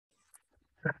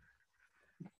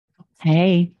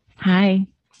Hey, hi.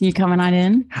 You coming on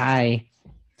in? Hi.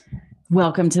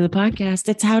 Welcome to the podcast.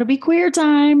 It's How to Be Queer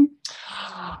time.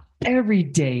 Every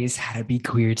day is How to Be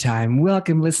Queer time.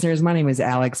 Welcome, listeners. My name is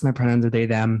Alex. My pronouns are they,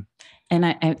 them.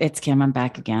 And it's Kim. I'm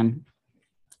back again.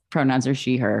 Pronouns are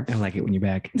she, her. I like it when you're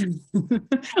back.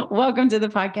 Welcome to the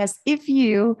podcast. If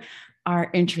you are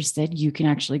interested, you can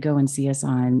actually go and see us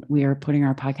we are putting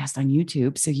our podcast on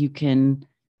YouTube so you can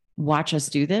watch us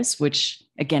do this, which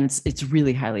again, it's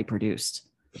really highly produced.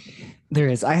 There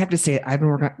is. I have to say, I've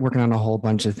been working on a whole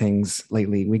bunch of things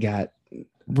lately.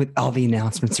 With all the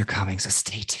announcements are coming, so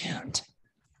stay tuned.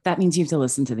 That means you have to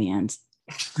listen to the end.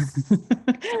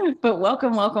 But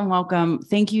welcome.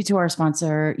 Thank you to our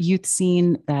sponsor, Youth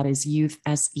Scene. That is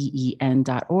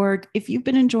youthseen.org. If you've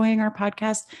been enjoying our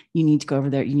podcast, you need to go over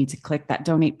there. You need to click that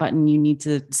donate button. You need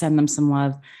to send them some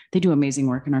love. They do amazing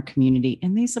work in our community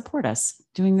and they support us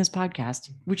doing this podcast,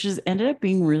 which has ended up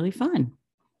being really fun.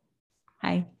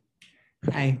 Hi.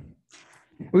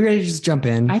 We're ready to just jump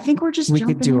in. I think we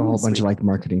could do a whole bunch of like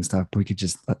marketing stuff, but we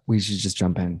should just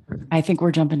jump in. I think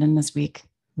we're jumping in this week.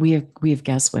 We have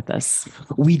guests with us.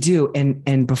 We do.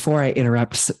 And before I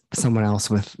interrupt someone else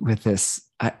with this,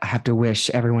 I have to wish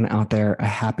everyone out there a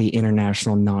happy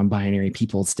International Non-Binary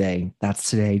Peoples Day. That's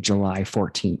today, July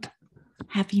 14th.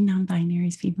 Happy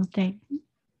Non-Binary Peoples Day.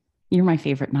 You're my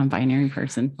favorite non-binary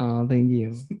person. Oh, thank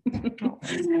you.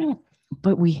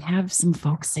 But we have some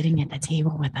folks sitting at the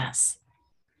table with us.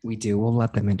 We do. We'll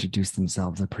let them introduce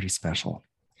themselves. They're pretty special.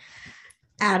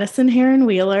 Addison Heron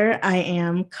Wheeler. I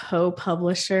am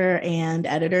co-publisher and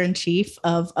editor-in-chief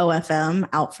of OFM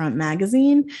Outfront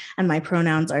Magazine, and my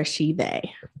pronouns are she,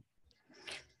 they.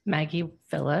 Maggie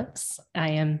Phillips. I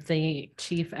am the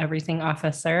Chief Everything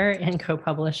Officer and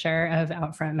co-publisher of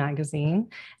Outfront Magazine,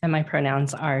 and my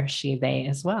pronouns are she, they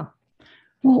as well.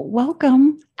 Well,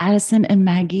 welcome, Addison and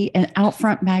Maggie and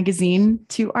Outfront Magazine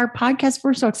to our podcast.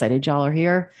 We're so excited y'all are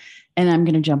here. And I'm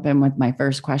going to jump in with my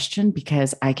first question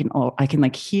because I can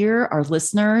like hear our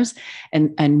listeners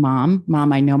and mom,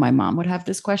 I know my mom would have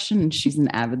this question and she's an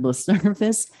avid listener of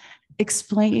this.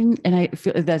 Explain. And I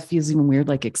feel that feels even weird,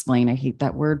 like explain. I hate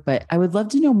that word, but I would love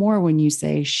to know more when you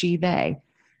say she, they.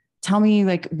 Tell me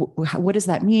like, what does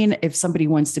that mean? If somebody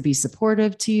wants to be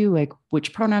supportive to you, like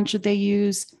which pronoun should they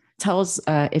use? Tell us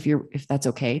if that's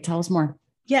okay. Tell us more.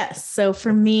 Yes. So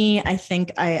for me, I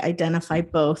think I identify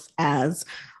both as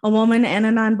a woman and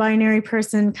a non-binary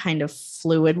person kind of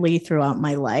fluidly throughout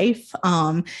my life.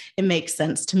 It makes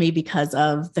sense to me because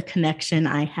of the connection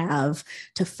I have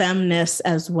to feminist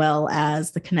as well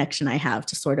as the connection I have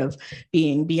to sort of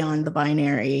being beyond the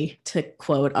binary, to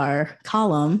quote our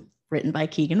column written by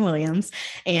Keegan Williams,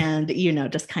 and,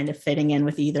 just kind of fitting in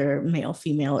with either male,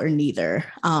 female, or neither.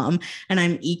 And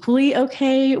I'm equally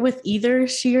okay with either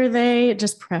she or they,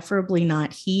 just preferably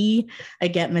not he. I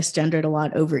get misgendered a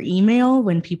lot over email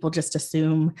when people just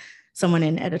assume someone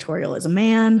in editorial is a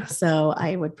man. So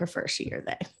I would prefer she or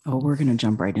they. Oh, we're going to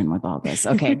jump right in with all this.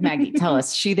 Okay, Maggie, tell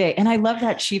us she, they. And I love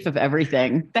that chief of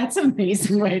everything. That's an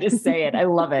amazing way to say it. I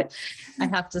love it. I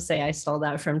have to say I stole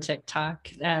that from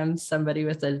TikTok. Somebody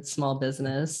with a small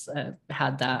business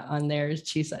had that on their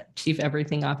chief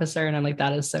everything officer. And I'm like,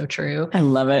 that is so true. I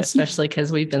love it. Especially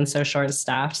because we've been so short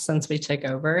staffed since we took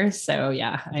over. So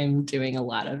yeah, I'm doing a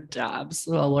lot of jobs.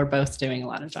 Well, we're both doing a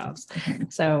lot of jobs.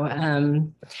 So,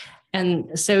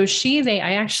 and so she, they,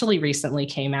 I actually recently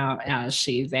came out as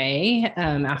she, they,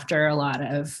 after a lot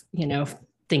of,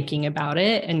 thinking about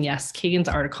it. And yes, Keegan's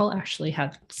article actually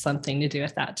had something to do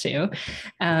with that too.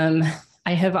 I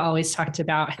have always talked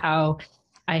about how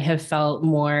I have felt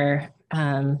more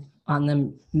on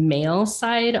the male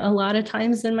side a lot of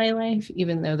times in my life,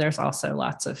 even though there's also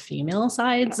lots of female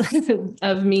sides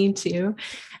of me too.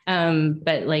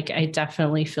 But like, I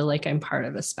definitely feel like I'm part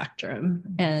of a spectrum.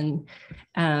 And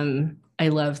I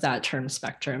love that term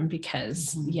spectrum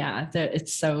because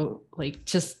it's so like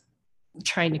just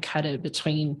trying to cut it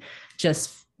between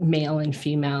just male and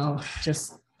female,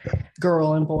 just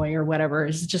girl and boy or whatever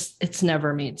is just, it's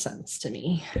never made sense to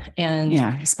me. And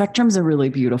yeah, spectrum's a really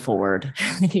beautiful word.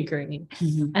 I agree.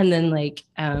 Mm-hmm. And then like,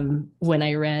 when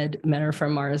I read Men Are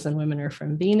From Mars and Women Are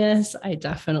From Venus, I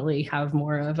definitely have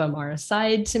more of a Mars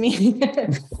side to me,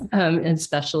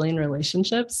 especially in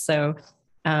relationships. So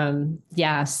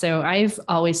so I've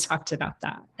always talked about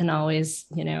that and always,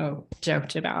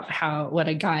 joked about what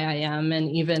a guy I am. And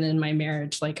even in my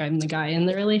marriage, like I'm the guy in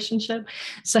the relationship.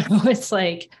 So it's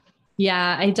like,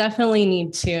 yeah, I definitely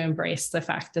need to embrace the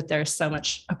fact that there's so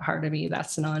much a part of me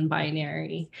that's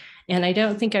non-binary. And I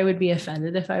don't think I would be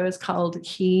offended if I was called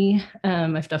he.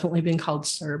 I've definitely been called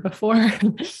sir before,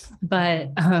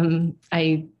 but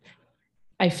I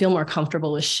I feel more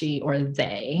comfortable with she or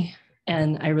they.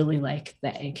 And I really like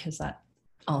they because that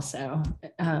also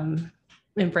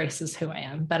embraces who I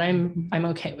am, but I'm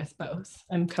okay with both.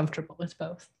 I'm comfortable with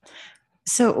both.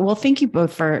 So, well, thank you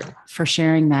both for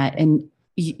sharing that. And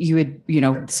you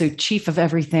would, so chief of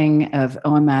everything of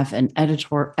OMF and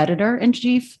editor in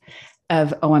chief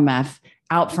of OMF,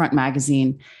 Outfront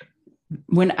Magazine.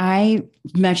 When I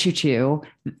met you two,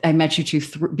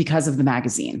 because of the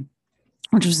magazine,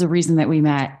 which was the reason that we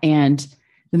met. And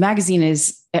the magazine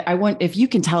is, if you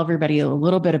can tell everybody a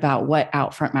little bit about what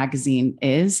Outfront Magazine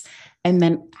is, and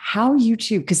then how you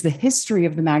two, because the history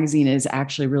of the magazine is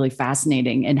actually really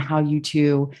fascinating, and how you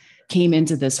two came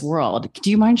into this world. Do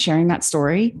you mind sharing that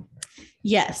story?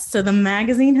 Yes. So the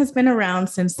magazine has been around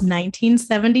since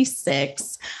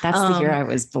 1976. That's the year I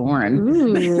was born.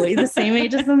 Ooh, the same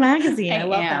age as the magazine. I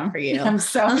love that for you. I'm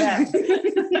so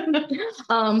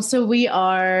So we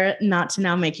are, not to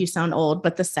now make you sound old,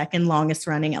 but the second longest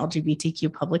running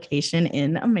LGBTQ publication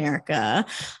in America.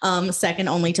 Second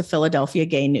only to Philadelphia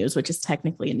Gay News, which is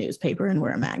technically a newspaper and we're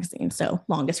a magazine. So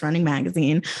longest running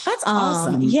magazine. That's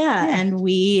awesome. Yeah. And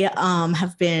we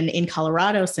have been in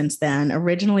Colorado since then,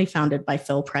 originally founded by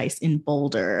Phil Price in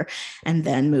Boulder, and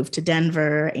then moved to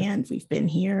Denver. And we've been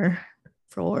here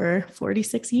for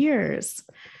 46 years.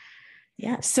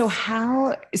 Yeah. So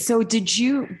did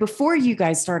you, before you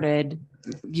guys started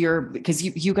because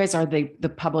you guys are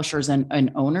the publishers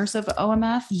and owners of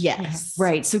OMF? Yes.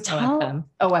 Right. So tell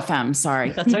OFM,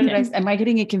 sorry. That's okay. Am I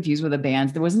getting it confused with a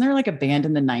band? Wasn't there like a band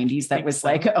in the 90s that was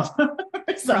like,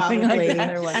 something like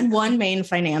that? And One Main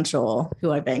Financial,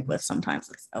 who I bank with, sometimes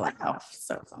it's OFF.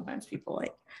 So sometimes people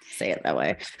like say it that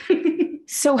way.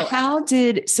 So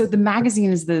the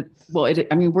magazine is we're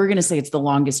going to say it's the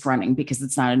longest running because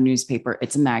it's not a newspaper,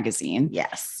 it's a magazine.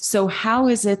 Yes. So how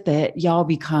is it that y'all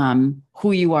become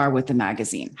who you are with the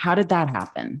magazine? How did that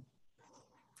happen?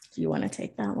 Do you want to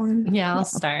take that one? Yeah, I'll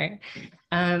start.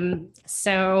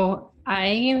 So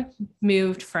I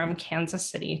moved from Kansas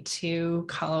City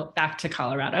back to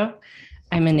Colorado.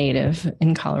 I'm a native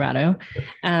in Colorado.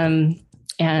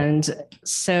 And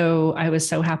so I was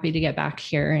so happy to get back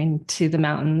here into the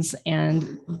mountains.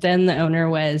 And then the owner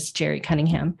was Jerry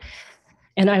Cunningham.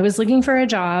 And I was looking for a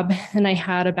job, and I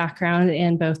had a background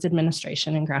in both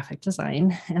administration and graphic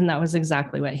design. And that was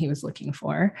exactly what he was looking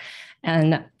for.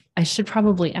 And I should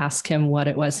probably ask him what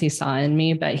it was he saw in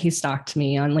me, but he stalked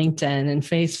me on LinkedIn and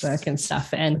Facebook and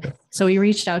stuff. And so he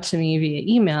reached out to me via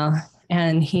email,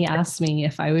 and he asked me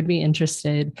if I would be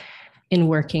interested in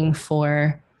working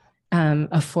for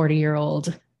a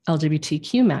 40-year-old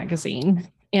LGBTQ magazine.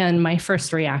 And my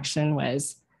first reaction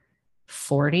was,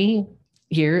 40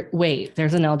 year, wait,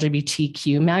 there's an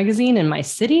LGBTQ magazine in my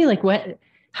city? Like what,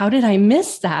 how did I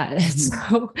miss that?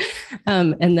 So,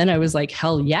 and then I was like,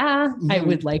 hell yeah, I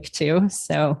would like to.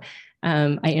 So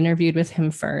I interviewed with him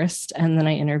first, and then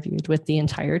I interviewed with the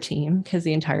entire team because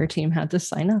the entire team had to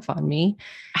sign off on me.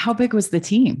 How big was the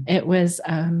team? It was,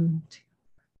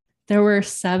 there were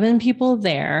 7 people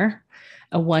there.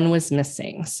 One was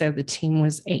missing. So the team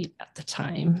was 8 at the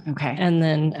time. Okay. And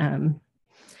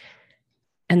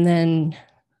then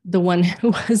the one who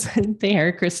wasn't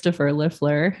there, Christopher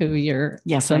Liffler, who you're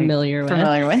familiar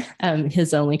with.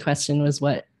 His only question was,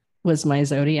 what was my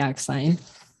zodiac sign?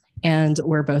 And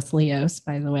we're both Leos,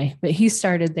 by the way, but he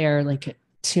started there like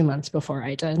 2 months before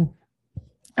I did.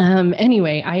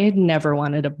 Anyway, I had never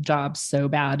wanted a job so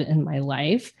bad in my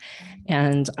life.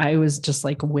 And I was just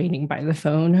like waiting by the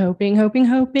phone, hoping.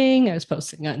 I was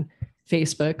posting on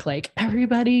Facebook, like,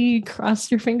 everybody cross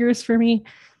your fingers for me.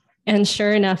 And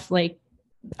sure enough, like,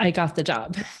 I got the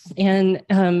job, and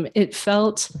it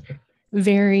felt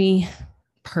very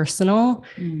personal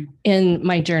in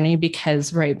my journey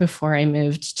because right before I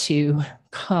moved to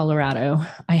Colorado,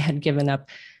 I had given up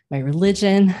my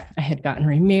religion. I had gotten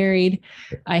remarried.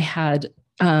 I had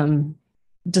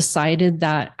decided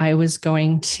that I was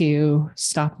going to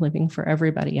stop living for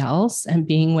everybody else and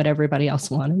being what everybody else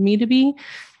wanted me to be.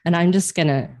 And I'm just going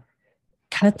to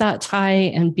cut that tie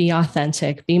and be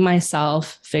authentic, be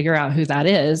myself, figure out who that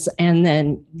is. And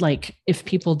then like, if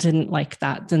people didn't like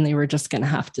that, then they were just going to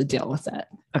have to deal with it.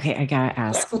 Okay. I got to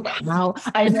ask how.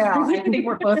 I know. I think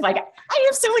we're both like, I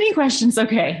have so many questions.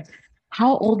 Okay.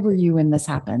 How old were you when this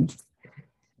happened?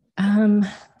 Well,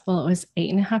 it was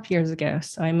 8.5 years ago.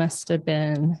 So I must have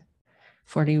been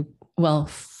 40. Well,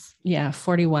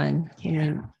 41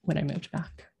 when I moved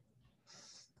back.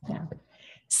 Yeah.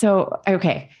 So,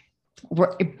 okay.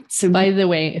 So By the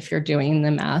way, if you're doing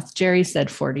the math, Jerry said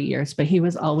 40 years, but he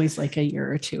was always like a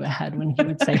year or two ahead when he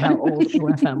would say how old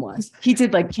OFM was. he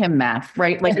did like Kim math,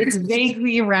 right? Like it's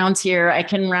vaguely around here. I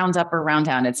can round up or round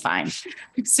down. It's fine.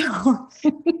 So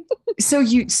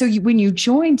when you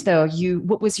joined though,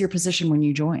 what was your position when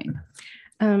you joined?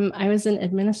 I was an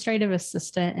administrative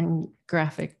assistant and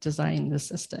graphic design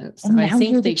assistant. So And I now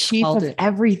think you're they the chief called of it.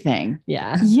 everything.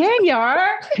 Yeah. Yeah, you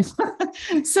are.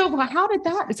 So how did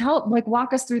that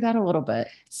walk us through that a little bit?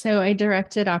 So I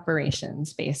directed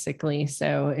operations basically.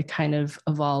 So it kind of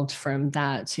evolved from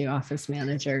that to office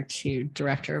manager to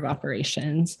director of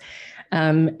operations.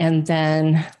 And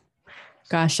then,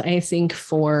 gosh, I think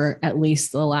for at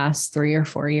least the last 3 or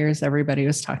 4 years, everybody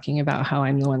was talking about how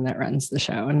I'm the one that runs the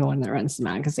show and the one that runs the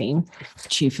magazine.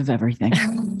 Chief of everything.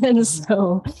 And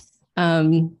so,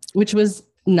 which was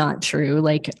not true.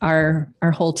 Like our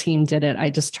whole team did it. I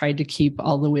just tried to keep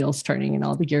all the wheels turning and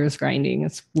all the gears grinding.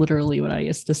 It's literally what I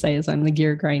used to say is I'm the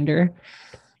gear grinder.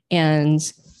 And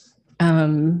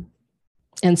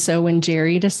so when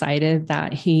Jerry decided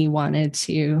that he wanted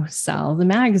to sell the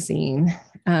magazine,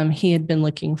 he had been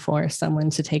looking for someone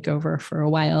to take over for a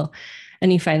while.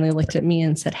 And he finally looked at me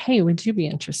and said, "Hey, would you be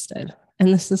interested?"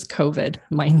 And this is COVID,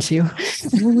 mind you.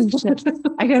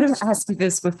 I got to ask you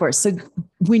this before. So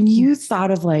when you thought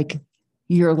of like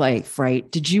your life, right?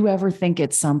 Did you ever think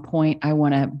at some point, I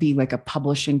want to be like a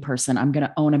publishing person? I'm going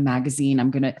to own a magazine.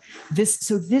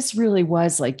 So this really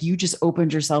was like, you just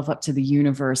opened yourself up to the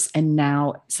universe. And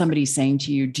now somebody's saying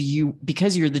to you,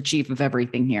 because you're the chief of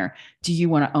everything here, do you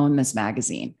want to own this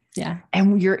magazine? Yeah.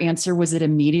 And your answer, was it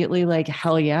immediately like,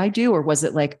 hell yeah, I do? Or was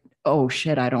it like, oh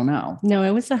shit, I don't know? No,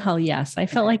 it was a hell yes. I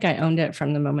felt like I owned it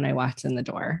from the moment I walked in the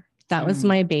door. That was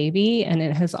my baby, and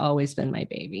it has always been my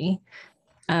baby.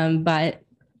 But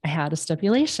I had a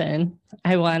stipulation.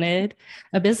 I wanted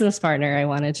a business partner. I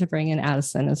wanted to bring in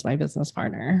Addison as my business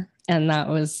partner. And that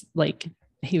was like,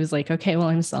 he was like, okay, well,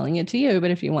 I'm selling it to you,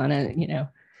 but if you want to,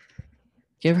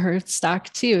 give her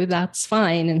stock too, that's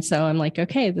fine. And so I'm like,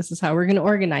 okay, this is how we're going to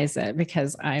organize it,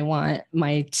 because I want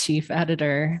my chief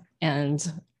editor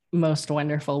and most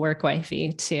wonderful work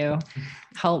wifey to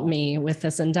help me with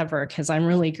this endeavor, because I'm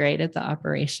really great at the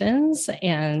operations,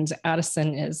 and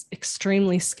Addison is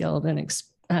extremely skilled and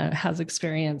has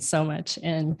experienced so much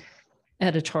in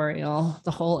editorial,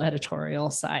 the whole editorial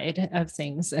side of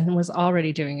things, and was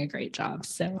already doing a great job.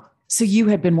 So you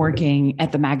had been working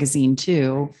at the magazine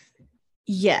too.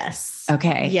 Yes.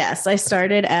 Okay. Yes. I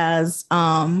started as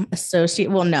associate.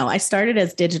 Well, no, I started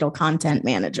as digital content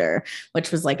manager,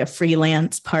 which was like a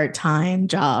freelance part-time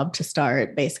job to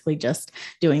start, basically just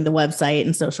doing the website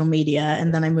and social media.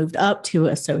 And then I moved up to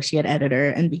associate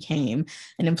editor and became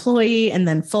an employee, and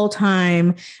then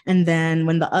full-time. And then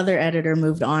when the other editor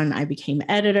moved on, I became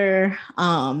editor.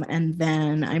 And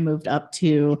then I moved up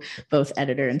to both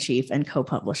editor in chief and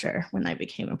co-publisher when I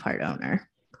became a part owner.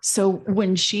 So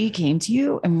when she came to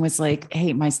you and was like,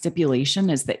 hey, my stipulation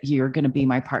is that you're going to be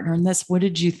my partner in this, what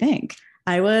did you think?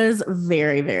 I was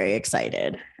very, very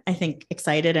excited. I think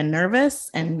excited and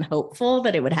nervous and hopeful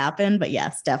that it would happen. But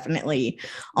yes, definitely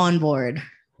on board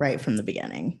right from the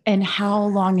beginning. And how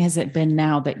long has it been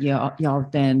now that y'all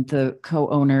have been the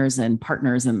co-owners and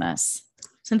partners in this?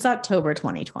 Since October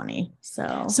 2020.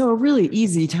 So a really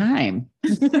easy time.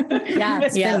 yeah,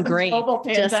 it's been great.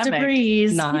 Just a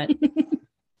breeze. Not.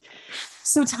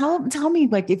 So tell me,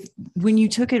 like, when you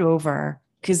took it over,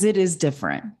 because it is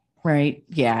different, right?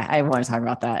 Yeah, I want to talk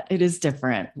about that. It is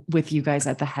different with you guys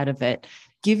at the head of it.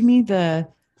 Give me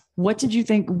what did you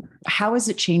think? How has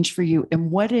it changed for you? And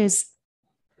what is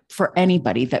for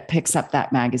anybody that picks up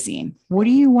that magazine? What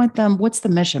do you want them? What's the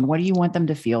mission? What do you want them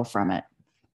to feel from it?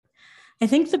 I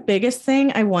think the biggest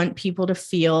thing I want people to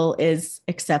feel is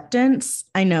acceptance.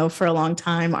 I know for a long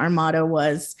time, our motto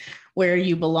was where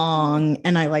you belong.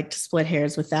 And I like to split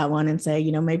hairs with that one and say,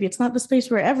 maybe it's not the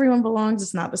space where everyone belongs.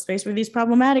 It's not the space where these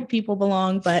problematic people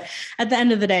belong. But at the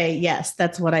end of the day, yes,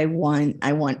 that's what I want.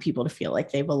 I want people to feel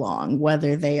like they belong,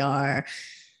 whether they are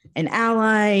an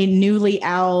ally, newly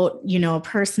out, a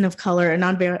person of color, a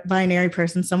non-binary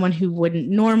person, someone who wouldn't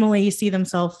normally see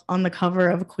themselves on the cover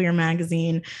of a queer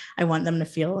magazine. I want them to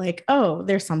feel like, oh,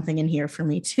 there's something in here for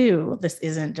me too. This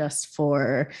isn't just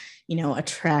for,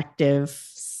 attractive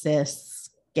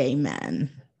cis gay men.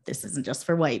 This isn't just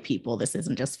for white people. This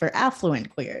isn't just for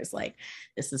affluent queers. Like,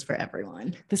 this is for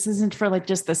everyone. This isn't for like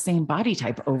just the same body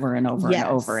type over and over and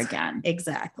over again.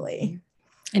 Exactly.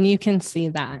 And you can see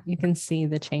that. You can see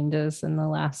the changes in the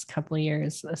last couple of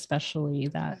years, especially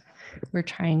that we're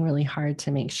trying really hard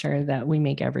to make sure that we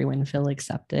make everyone feel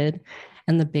accepted.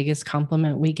 And the biggest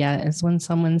compliment we get is when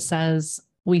someone says,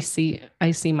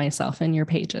 I see myself in your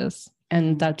pages.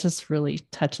 And that just really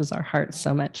touches our hearts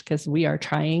so much because we are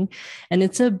trying, and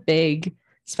it's a big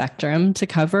spectrum to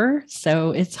cover.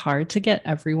 So it's hard to get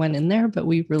everyone in there, but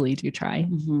we really do try.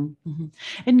 Mm-hmm, mm-hmm.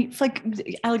 And like,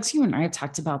 Alex, you and I have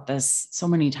talked about this so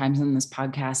many times in this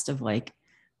podcast of like,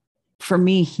 for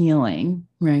me, healing,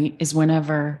 right, is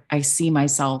whenever I see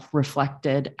myself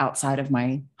reflected outside of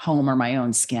my home or my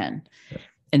own skin.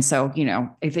 And so,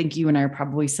 I think you and I are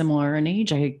probably similar in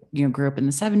age. I, grew up in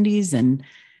the 70s, and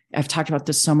I've talked about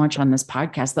this so much on this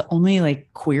podcast. The only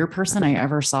like queer person I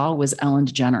ever saw was Ellen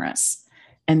DeGeneres.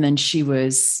 And then she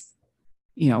was,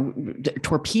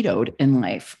 torpedoed in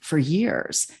life for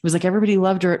years. It was like everybody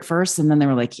loved her at first. And then they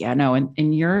were like, yeah, no. And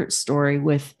in your story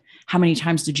with how many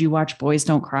times did you watch Boys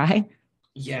Don't Cry?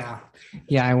 Yeah.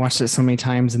 Yeah. I watched it so many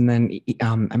times. And then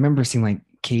I remember seeing like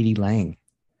Katie Lang.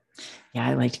 Yeah,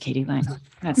 I liked Katie Lang.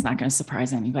 That's not going to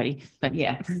surprise anybody, but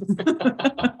yeah.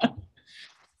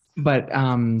 But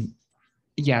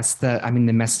yes, the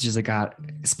messages I got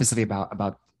specifically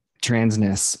about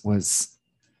transness was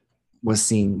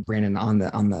seeing Brandon on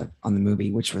the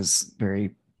movie, which was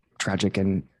very tragic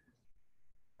and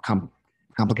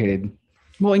complicated.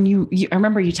 Well, and you, I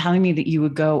remember you telling me that you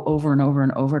would go over and over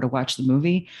and over to watch the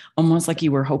movie, almost like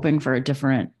you were hoping for a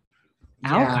different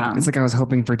outcome. It's like I was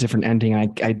hoping for a different ending.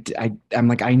 I'm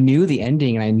like, I knew the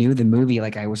ending and I knew the movie.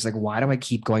 Like I was like, why do I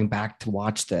keep going back to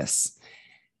watch this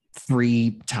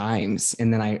 3 times?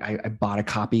 And then I bought a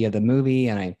copy of the movie,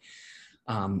 and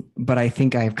but I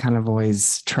think I've kind of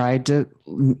always tried to.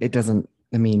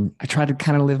 I try to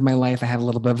kind of live my life. I have a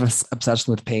little bit of an obsession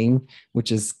with pain,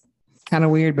 which is kind of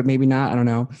weird, but maybe not. I don't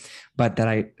know. But that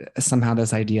I somehow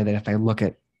this idea that if I look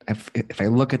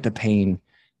at the pain,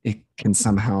 it can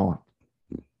somehow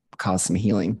cause some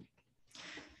healing.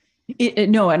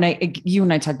 No, and you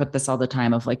and I talk about this all the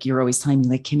time of like, you're always telling me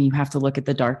like, Kim, you have to look at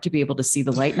the dark to be able to see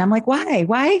the light. And I'm like,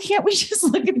 why can't we just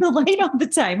look at the light all the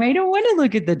time? I don't want to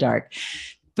look at the dark.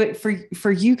 But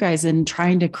for you guys in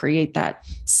trying to create that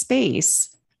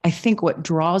space, I think what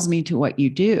draws me to what you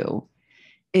do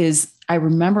is I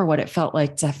remember what it felt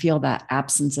like to feel that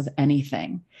absence of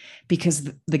anything, because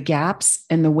the gaps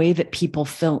and the way that people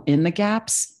fill in the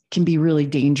gaps can be really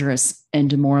dangerous and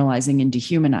demoralizing and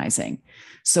dehumanizing.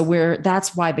 So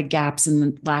that's why the gaps and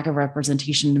the lack of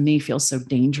representation to me feels so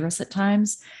dangerous at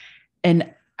times.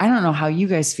 And I don't know how you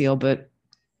guys feel, but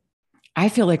I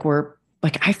feel like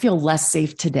I feel less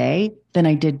safe today than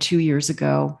I did 2 years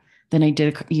ago, than I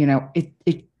did,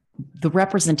 the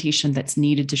representation that's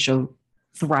needed to show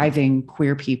thriving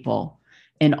queer people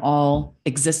in all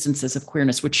existences of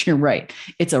queerness, which you're right,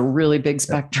 it's a really big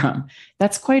spectrum.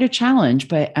 That's quite a challenge,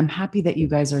 but I'm happy that you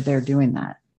guys are there doing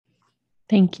that.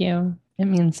 Thank you. It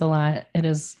means a lot. It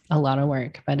is a lot of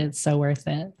work, but it's so worth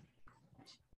it.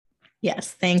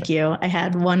 Yes, thank you. I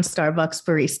had one Starbucks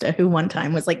barista who one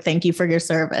time was like, thank you for your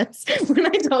service when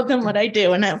I told them what I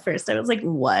do. And at first I was like,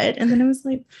 what? And then I was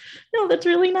like, no, that's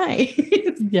really nice.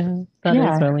 Yeah, that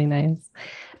is really nice.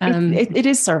 It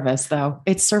is service though.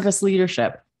 It's service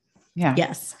leadership. Yeah.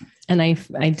 Yes. And I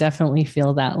definitely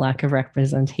feel that lack of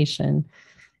representation.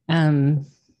 I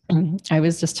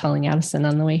was just telling Addison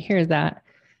on the way here that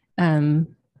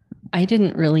I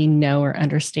didn't really know or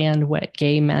understand what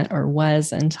gay meant or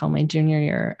was until my junior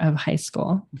year of high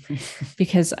school,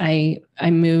 because I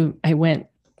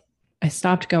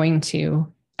stopped going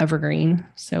to Evergreen.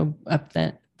 So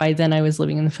by then I was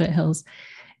living in the foothills,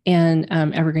 and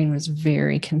Evergreen was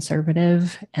very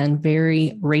conservative and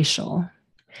very racial.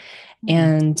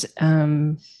 And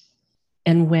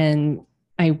when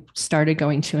I started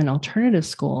going to an alternative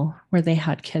school where they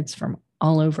had kids from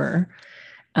all over,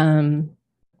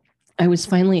 I was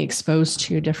finally exposed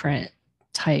to different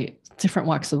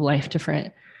walks of life,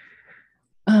 different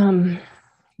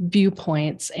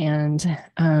viewpoints. And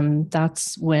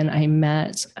that's when I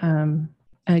met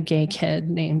a gay kid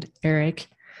named Eric,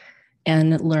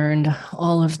 and learned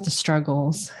all of the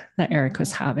struggles that Eric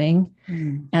was having.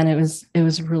 And it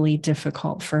was really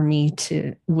difficult for me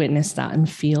to witness that and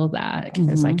feel that,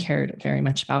 because I cared very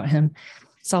much about him.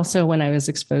 It's also when I was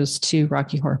exposed to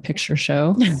Rocky Horror Picture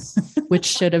Show, which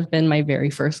should have been my very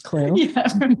first clue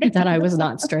that I was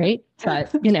not straight,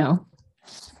 but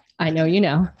I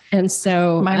know, And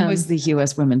so mine was the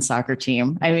U.S. women's soccer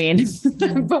team. I mean,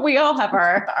 but we all have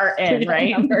our end,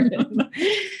 right?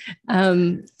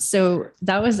 So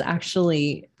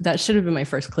that should have been my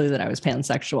first clue that I was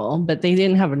pansexual, but they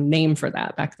didn't have a name for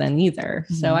that back then either.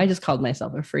 So I just called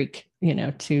myself a freak,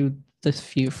 to the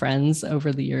few friends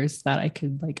over the years that I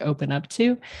could open up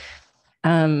to.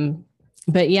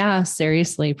 but yeah,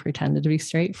 seriously, pretended to be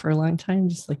straight for a long time,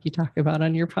 just like you talk about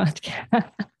on your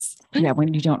podcast. Yeah,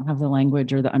 when you don't have the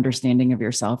language or the understanding of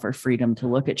yourself or freedom to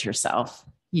look at yourself,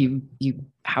 you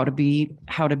how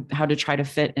to try to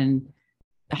fit in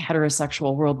a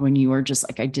heterosexual world when you were just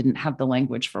like, I didn't have the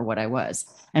language for what I was.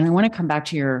 And I want to come back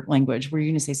to your language. Were you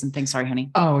going to say something? Sorry,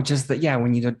 honey. Oh, just that. Yeah.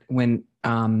 When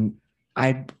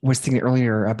I was thinking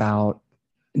earlier about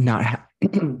not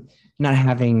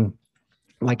having,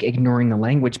 like, ignoring the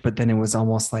language, but then it was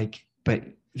almost like, but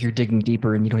you're digging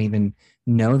deeper and you don't even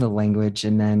know the language.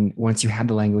 And then once you have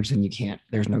the language, then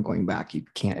there's no going back. You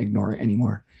can't ignore it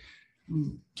anymore.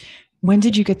 When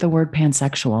did you get the word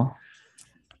pansexual?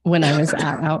 When I was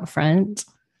out front.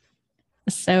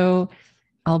 So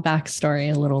I'll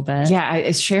backstory a little bit.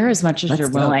 Yeah, share as much as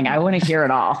you're willing. I want to hear it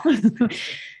all.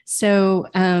 So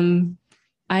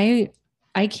I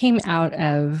came out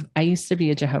of, I used to be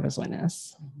a Jehovah's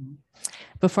Witness. Mm-hmm.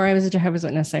 Before I was a Jehovah's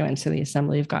Witness, I went to the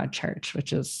Assembly of God Church,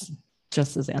 which is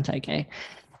just as anti-gay.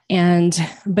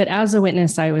 But as a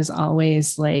witness, I was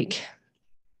always like,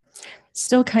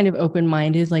 still kind of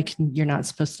open-minded, like you're not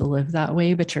supposed to live that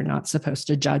way, but you're not supposed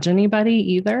to judge anybody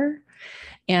either.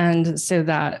 And so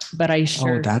but I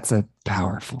sure. Oh, that's a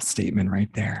powerful statement right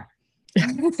there.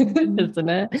 Isn't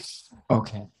it?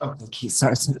 Okay.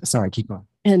 Sorry, keep going.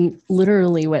 And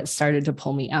literally what started to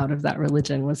pull me out of that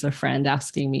religion was a friend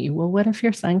asking me, well, what if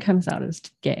your son comes out as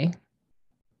gay?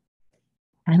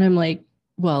 And I'm like,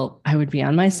 well, I would be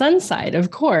on my son's side,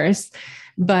 of course.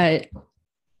 But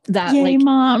that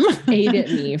Mom ate at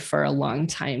me for a long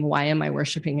time. Why am I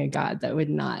worshiping a God that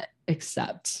would not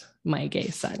accept my gay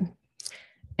son?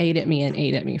 Ate at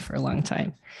me for a long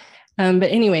time.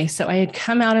 But anyway, so I had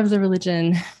come out of the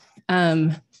religion.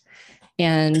 And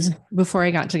before I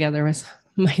got together with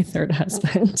my third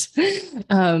husband,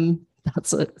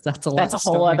 that's a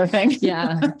whole other thing.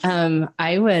 Yeah.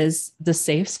 I was the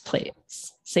safe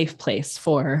place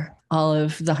for all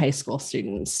of the high school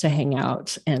students to hang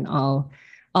out and all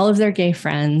of their gay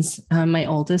friends. My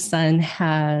oldest son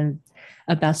had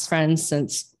a best friend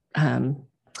since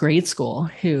grade school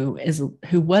who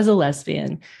was a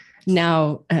lesbian,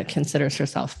 now considers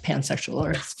herself pansexual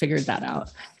or has figured that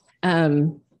out.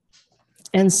 And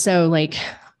so like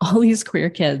all these queer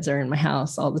kids are in my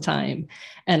house all the time,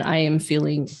 and I am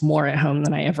feeling more at home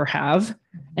than I ever have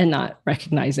and not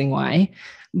recognizing why,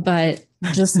 but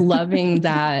just loving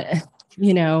that,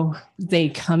 they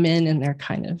come in and they're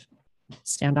kind of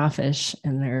standoffish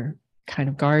and they're kind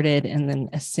of guarded. And then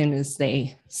as soon as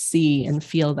they see and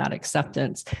feel that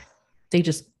acceptance, they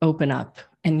just open up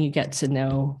and you get to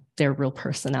know their real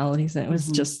personalities. And it was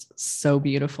just so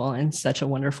beautiful and such a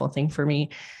wonderful thing for me.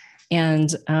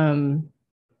 And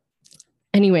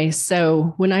anyway,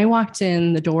 so when I walked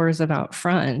in the doors of Out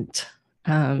Front,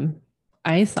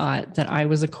 I thought that I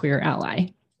was a queer ally.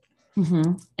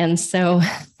 Mm-hmm. And so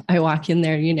I walk in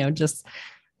there, just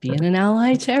being an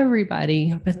ally to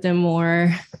everybody. But the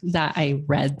more that I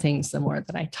read things, the more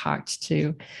that I talked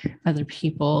to other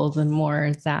people, the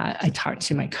more that I talked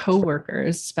to my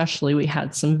coworkers, especially we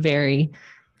had some very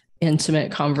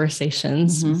intimate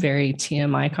conversations, very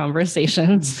TMI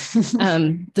conversations.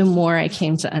 The more I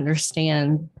came to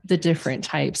understand the different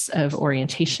types of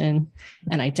orientation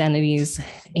and identities.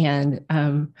 And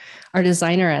our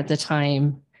designer at the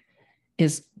time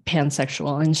is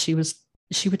pansexual, and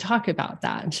she would talk about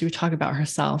that, and she would talk about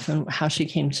herself and how she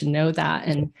came to know that.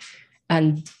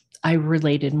 And I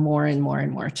related more and more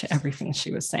and more to everything she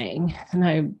was saying.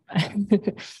 And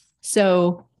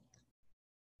so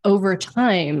over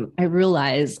time, I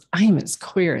realized I am as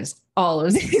queer as all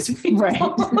of these people. Right.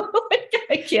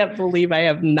 I can't believe I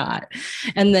have not.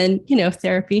 And then,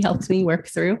 therapy helped me work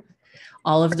through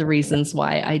all of the reasons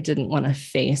why I didn't want to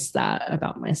face that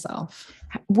about myself.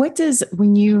 Everybody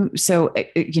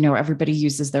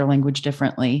uses their language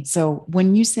differently. So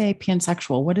when you say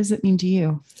pansexual, what does it mean to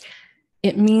you?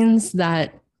 It means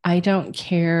that I don't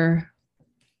care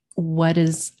what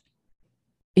is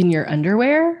in your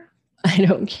underwear. I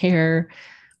don't care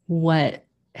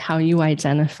how you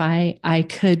identify. I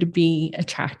could be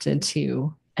attracted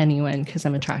to anyone because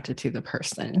I'm attracted to the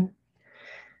person.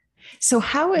 So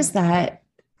how is that,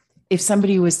 if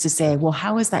somebody was to say, well,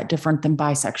 how is that different than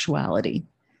bisexuality?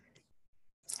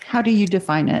 How do you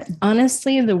define it?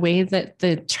 Honestly, the way that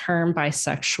the term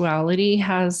bisexuality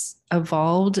has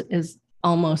evolved is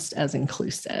almost as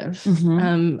inclusive.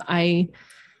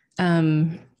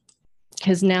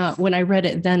 Because now when I read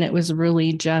it then, it was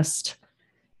really just,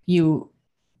 you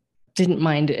didn't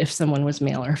mind if someone was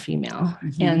male or female.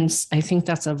 And I think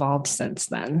that's evolved since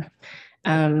then.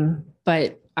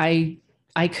 But I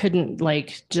couldn't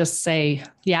just say,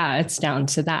 yeah, it's down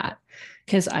to that.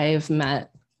 because I've met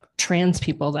trans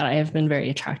people that I have been very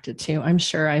attracted to. I'm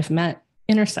sure I've met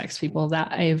intersex people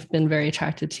that I've been very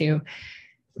attracted to.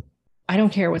 I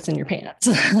don't care what's in your pants.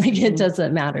 Like, it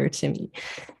doesn't matter to me.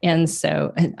 And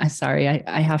so, and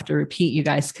I have to repeat, you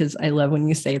guys, because I love when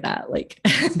you say that. Like,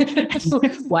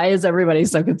 why is everybody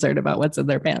so concerned about what's in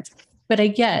their pants? But I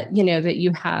get, that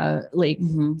you have like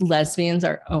lesbians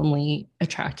are only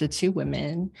attracted to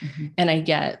women. And I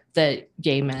get that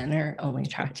gay men are only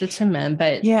attracted to men.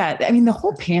 But yeah, I mean, the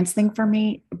whole pants thing for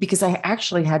me, because I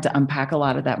actually had to unpack a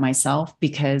lot of that myself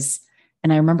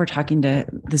and I remember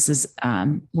this is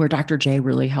where Dr. J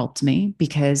really helped me,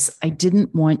 because I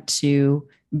didn't want to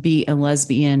be a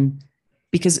lesbian.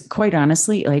 Because quite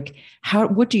honestly, like,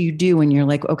 what do you do when you're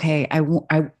like, okay,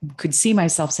 I could see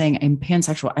myself saying I'm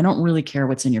pansexual. I don't really care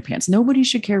what's in your pants. Nobody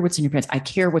should care what's in your pants. I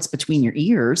care what's between your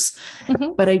ears,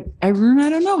 but I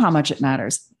don't know how much it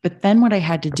matters. But then what I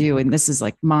had to do, and this is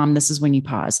like, Mom, this is when you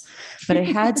pause, but I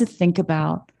had to think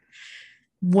about,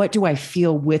 what do I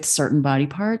feel with certain body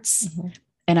parts?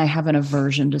 And I have an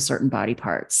aversion to certain body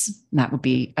parts. And that would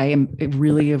be, I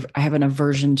have an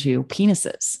aversion to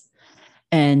penises.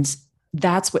 And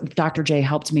that's what Dr. J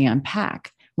helped me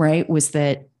unpack, right? Was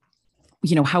that,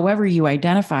 however you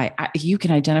identify, you can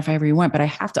identify however you want, but I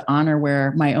have to honor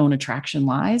where my own attraction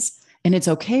lies. And it's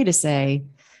okay to say,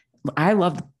 I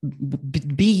love,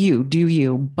 be you, do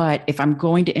you. But if I'm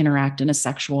going to interact in a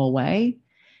sexual way,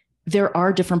 there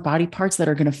are different body parts that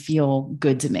are going to feel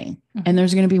good to me. And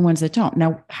there's going to be ones that don't.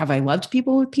 Now, have I loved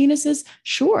people with penises?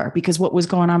 Sure. Because what was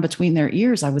going on between their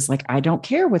ears, I was like, I don't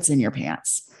care what's in your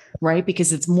pants. Right.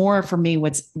 Because it's more for me,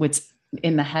 what's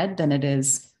in the head than it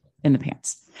is in the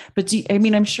pants. But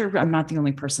I'm sure I'm not the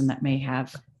only person that may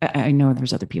have, I know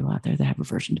there's other people out there that have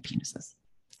aversion to penises.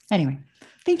 Anyway,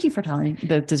 thank you for telling me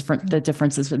the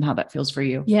differences and how that feels for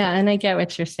you. Yeah. And I get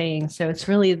what you're saying. So it's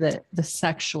really the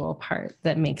sexual part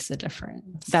that makes a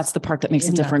difference. That's the part that makes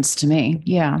a difference to me.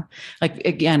 Yeah. Like,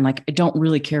 again, like, I don't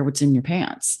really care what's in your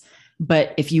pants.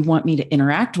 But if you want me to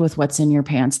interact with what's in your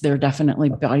pants, there are definitely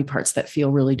body parts that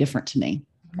feel really different to me.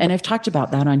 And I've talked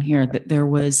about that on here, that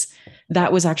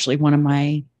that was actually one of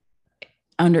my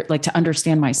to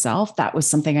understand myself. That was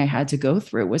something I had to go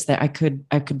through, was that I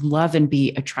could love and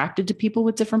be attracted to people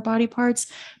with different body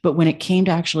parts. But when it came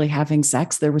to actually having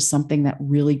sex, there was something that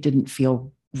really didn't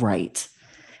feel right.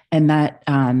 And that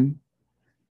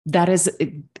is,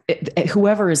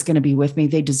 whoever is going to be with me,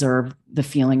 they deserve the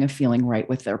feeling of feeling right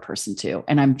with their person too.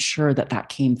 And I'm sure that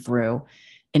came through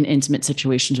in intimate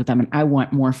situations with them. And I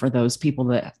want more for those people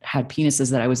that had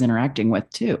penises that I was interacting with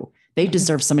too. They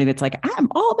deserve somebody that's like, I'm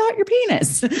all about your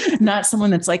penis, not someone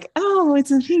that's like, oh,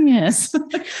 it's a penis.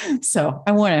 So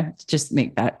I want to just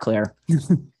make that clear.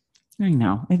 I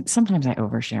know. Sometimes I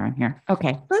overshare on here.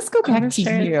 Okay, let's go back to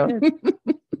you.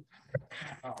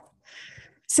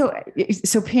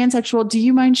 So pansexual, do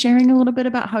you mind sharing a little bit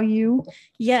about how you?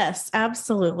 Yes,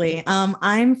 absolutely.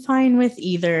 I'm fine with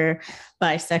either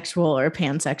bisexual or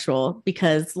pansexual,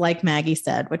 because like Maggie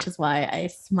said, which is why I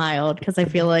smiled, because I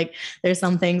feel like there's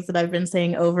some things that I've been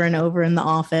saying over and over in the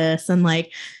office, and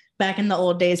like back in the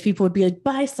old days, people would be like,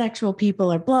 bisexual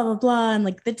people are blah, blah, blah. And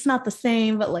like, it's not the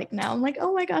same, but like now I'm like,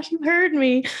 oh my gosh, you heard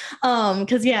me.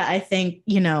 Cause yeah, I think,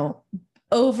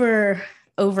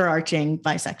 overarching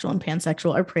bisexual and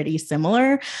pansexual are pretty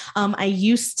similar. I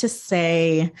used to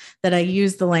say that I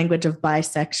use the language of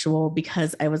bisexual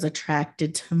because I was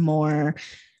attracted to more,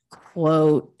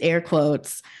 quote, air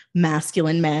quotes,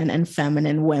 masculine men and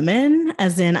feminine women,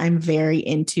 as in I'm very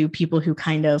into people who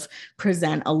kind of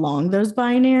present along those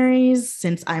binaries,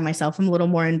 since I myself am a little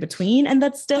more in between. And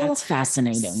that's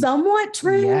fascinating. Somewhat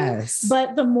true. Yes.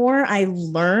 But the more I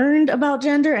learned about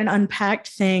gender and unpacked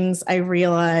things, I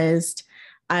realized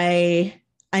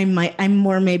I'm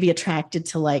more maybe attracted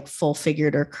to like full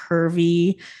figured or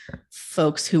curvy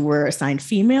folks who were assigned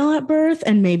female at birth,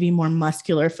 and maybe more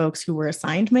muscular folks who were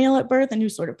assigned male at birth and who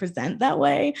sort of present that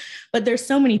way. But there's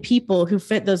so many people who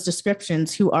fit those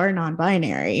descriptions who are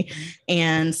non-binary.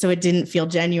 And so it didn't feel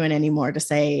genuine anymore to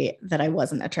say that I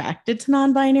wasn't attracted to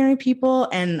non-binary people.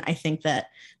 And I think that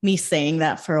me saying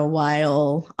that for a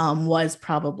while was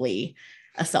probably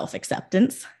a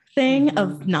self-acceptance thing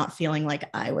of not feeling like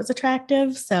I was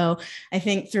attractive. So I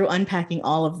think through unpacking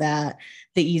all of that,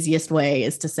 the easiest way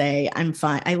is to say, I'm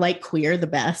fine. I like queer the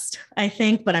best, I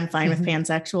think, but I'm fine with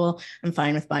pansexual. I'm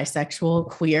fine with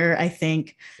bisexual. Queer, I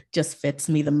think, just fits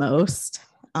me the most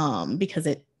because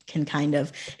it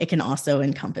can also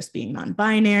encompass being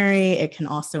non-binary. It can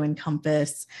also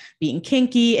encompass being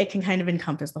kinky. It can kind of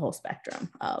encompass the whole spectrum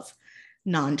of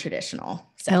non-traditional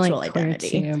I sexual like queer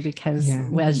identity. too, because Yeah.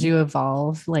 as you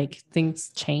evolve, like things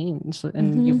change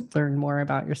and you learn more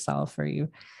about yourself, or you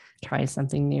try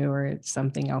something new, or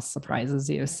something else surprises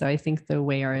you. So I think the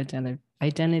way our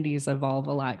identities evolve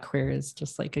a lot, queer is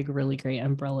just like a really great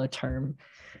umbrella term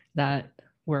that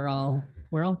we're all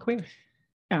queer.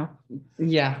 Yeah.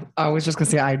 Yeah, I was just gonna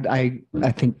say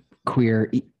I think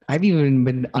queer. I've even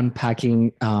been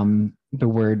unpacking the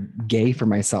word gay for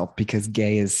myself, because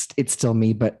gay it's still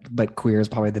me, but queer is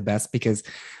probably the best, because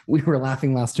we were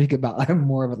laughing last week about I'm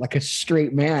more of like a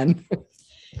straight man.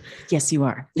 Yes, you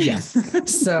are. Yes.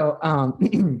 So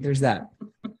there's that.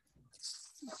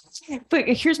 But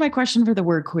here's my question for the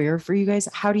word queer for you guys.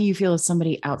 How do you feel if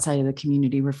somebody outside of the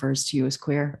community refers to you as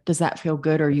queer? Does that feel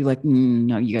good? Or are you like,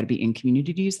 no, you got to be in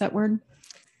community to use that word?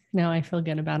 No, I feel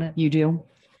good about it. You do?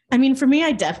 I mean, for me,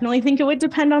 I definitely think it would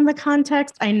depend on the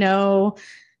context. I know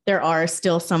there are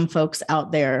still some folks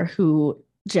out there who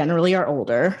generally are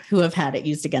older, who have had it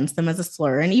used against them as a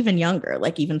slur, and even younger,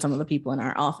 like even some of the people in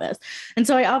our office. And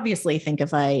so I obviously think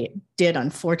if I did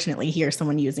unfortunately hear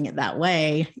someone using it that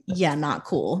way, yeah, not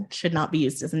cool, should not be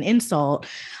used as an insult.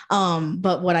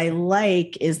 But what I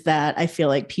like is that I feel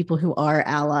like people who are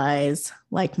allies,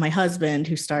 like my husband,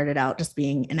 who started out just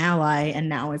being an ally and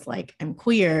now is like, I'm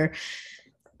queer,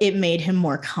 it made him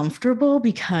more comfortable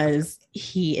because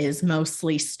he is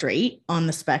mostly straight on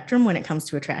the spectrum when it comes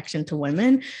to attraction to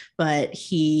women, but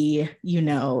he,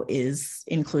 is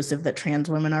inclusive that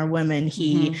trans women are women.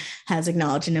 He has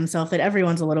acknowledged in himself that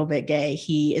everyone's a little bit gay.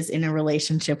 He is in a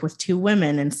relationship with two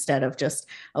women instead of just,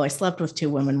 I slept with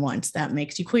two women once. That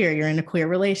makes you queer. You're in a queer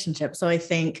relationship. So I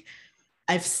think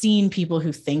I've seen people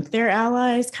who think they're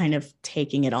allies kind of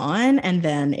taking it on, and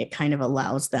then it kind of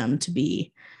allows them to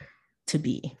be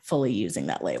fully using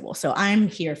that label. So I'm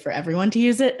here for everyone to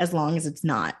use it as long as it's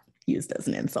not used as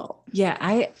an insult. Yeah,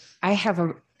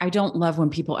 I don't love when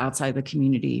people outside the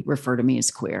community refer to me as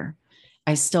queer.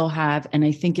 I still have, and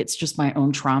I think it's just my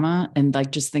own trauma and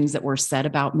like just things that were said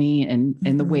about me and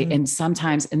the way, and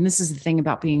sometimes, and this is the thing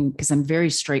about being, because I'm very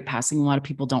straight passing, a lot of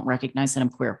people don't recognize that I'm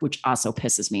queer, which also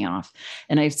pisses me off.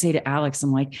 And I say to Alex,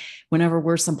 I'm like, whenever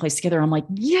we're someplace together, I'm like,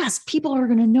 yes, people are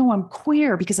going to know I'm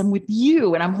queer because I'm with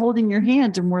you and I'm holding your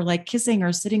hand and we're like kissing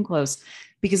or sitting close.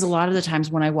 Because a lot of the times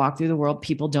when I walk through the world,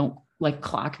 people don't like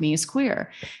clock me as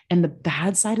queer. And the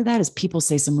bad side of that is people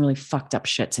say some really fucked up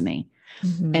shit to me.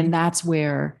 And that's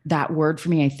where that word for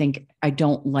me, I think I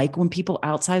don't like when people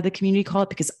outside the community call it,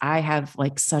 because I have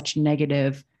like such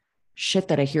negative shit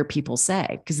that I hear people say,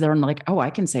 because they're like, oh, I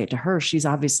can say it to her. She's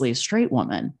obviously a straight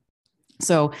woman.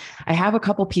 So I have a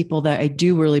couple people that I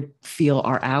do really feel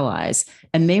are allies,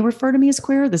 and they refer to me as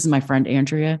queer. This is my friend,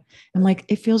 Andrea. I'm like,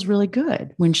 it feels really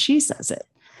good when she says it,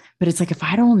 but it's like, if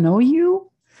I don't know you,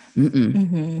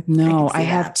 no, I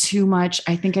have too much.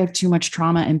 I think I have too much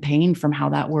trauma and pain from how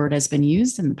that word has been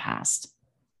used in the past.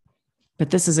 But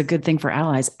this is a good thing for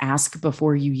allies. Ask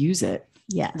before you use it.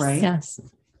 Yes. Right. Yes.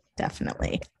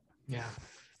 Definitely. Yeah.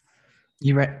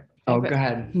 You right. Oh, go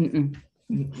ahead.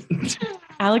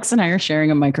 Alex and I are sharing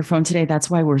a microphone today. That's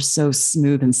why we're so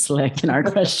smooth and slick in our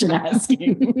question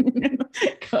asking.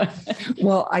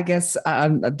 Well, I guess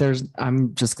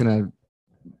I'm just going to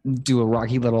do a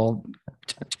rocky little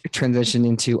transition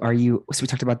into, so we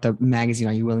talked about the magazine.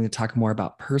 Are you willing to talk more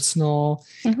about personal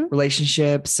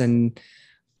relationships and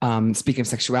speaking of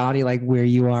sexuality, like where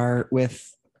you are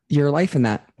with your life in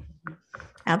that?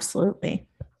 Absolutely.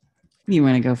 You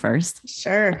want to go first?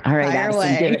 Sure. All right,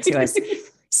 Addison, give it to us.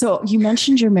 So you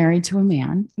mentioned you're married to a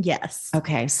man. Yes.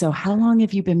 Okay. So how long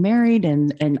have you been married?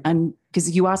 And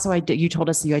because you also, you told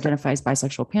us you identify as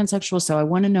bisexual, pansexual. So I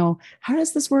want to know, how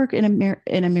does this work in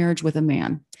a marriage with a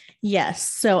man? Yes.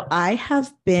 So I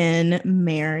have been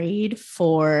married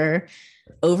for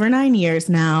over 9 years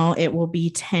now. It will be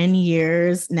 10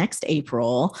 years next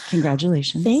April.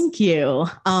 Congratulations. Thank you.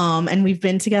 And we've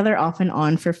been together off and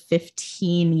on for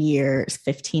 15 years,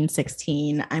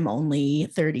 16. I'm only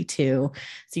 32.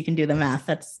 So you can do the math.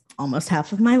 That's almost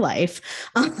half of my life.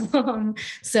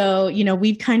 So,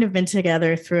 we've kind of been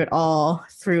together through it all,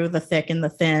 through the thick and the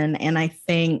thin. And I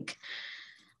think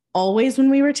always when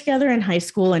we were together in high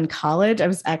school and college, I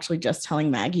was actually just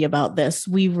telling Maggie about this.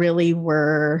 We really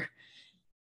were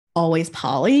always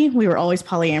poly. We were always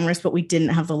polyamorous, but we didn't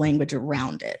have the language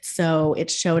around it. So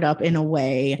it showed up in a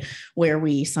way where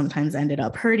we sometimes ended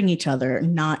up hurting each other,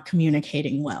 not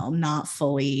communicating well, not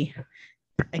fully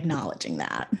acknowledging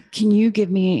that. Can you give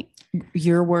me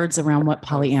your words around what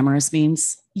polyamorous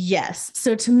means? Yes.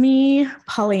 So to me,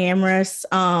 polyamorous,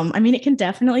 it can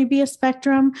definitely be a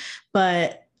spectrum,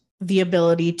 but the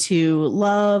ability to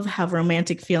love, have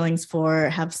romantic feelings for,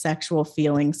 have sexual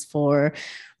feelings for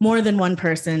more than one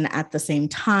person at the same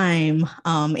time,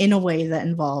 in a way that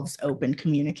involves open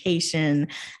communication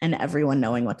and everyone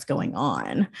knowing what's going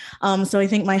on. So I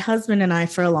think my husband and I,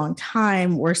 for a long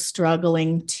time, were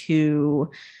struggling to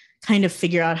kind of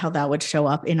figure out how that would show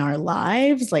up in our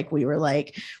lives. Like we were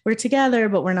like, we're together,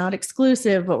 but we're not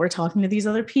exclusive, but we're talking to these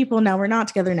other people. Now we're not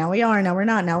together. Now we are. Now we're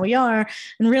not. Now we are.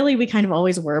 And really, we kind of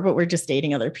always were, but we're just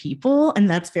dating other people. And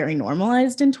that's very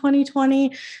normalized in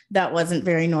 2020. That wasn't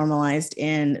very normalized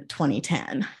in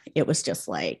 2010. It was just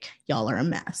like, y'all are a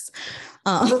mess.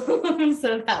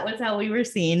 So that was how we were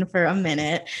seen for a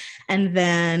minute. And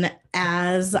then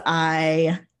as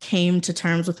I came to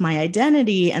terms with my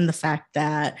identity and the fact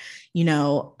that, you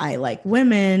know, I like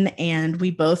women, and we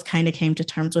both kind of came to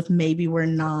terms with maybe we're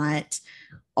not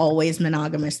always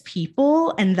monogamous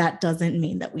people. And that doesn't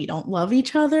mean that we don't love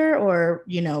each other or,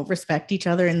 you know, respect each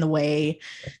other in the way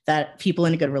that people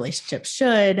in a good relationship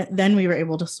should. Then we were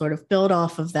able to sort of build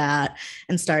off of that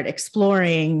and start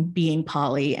exploring being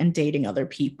poly and dating other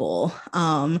people.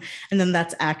 And then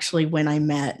that's actually when I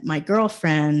met my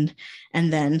girlfriend.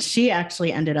 And then she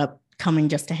actually ended up coming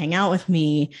just to hang out with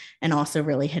me and also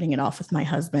really hitting it off with my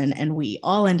husband. And we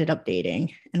all ended up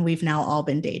dating, and we've now all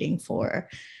been dating for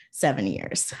 7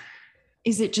 years.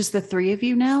 Is it just the three of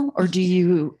you now, or do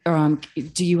you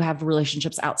have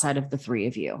relationships outside of the three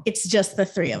of you? It's just the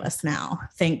three of us now.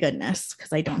 Thank goodness,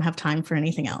 because I don't have time for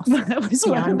anything else. That was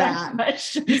beyond that.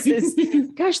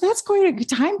 Gosh, that's quite a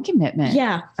time commitment.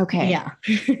 Yeah. Okay. Yeah.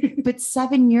 But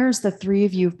 7 years, the three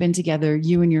of you have been together.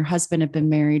 You and your husband have been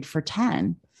married for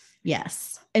 10.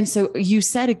 Yes. And so you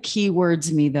said a key word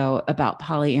to me though about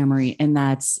polyamory, and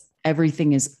that's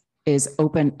everything is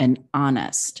open and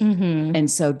honest. Mm-hmm. And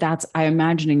so I'm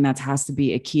imagining that has to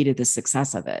be a key to the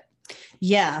success of it.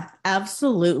 Yeah,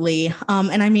 absolutely.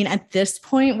 And I mean, at this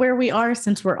point where we are,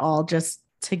 since we're all just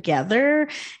together,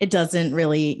 it doesn't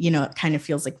really, you know, it kind of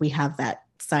feels like we have that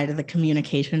side of the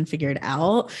communication figured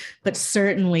out. But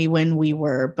certainly when we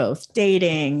were both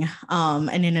dating,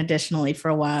 and then additionally for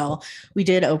a while, we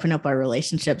did open up our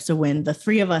relationship. So when the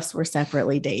three of us were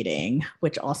separately dating,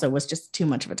 which also was just too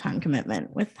much of a time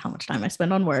commitment with how much time I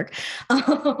spend on work.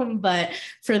 But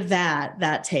for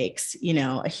that takes, you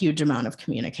know, a huge amount of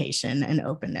communication and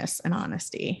openness and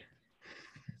honesty.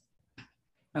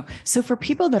 Oh, so for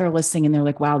people that are listening and they're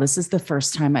like, wow, this is the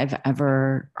first time I've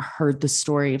ever heard the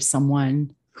story of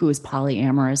someone who is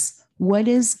polyamorous. What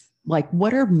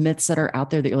are myths that are out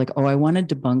there that you're like, oh, I want to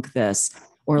debunk this,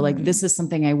 or like, this is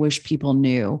something I wish people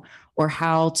knew, or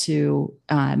how to,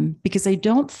 because I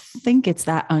don't think it's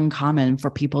that uncommon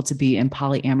for people to be in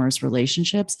polyamorous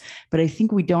relationships, but I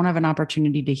think we don't have an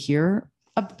opportunity to hear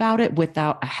about it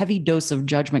without a heavy dose of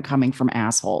judgment coming from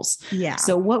assholes. Yeah.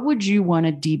 So what would you want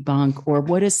to debunk, or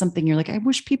what is something you're like, I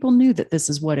wish people knew that this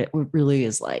is what it really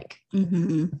is like?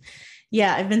 Mm-hmm.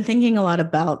 Yeah, I've been thinking a lot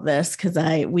about this because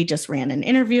we just ran an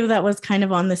interview that was kind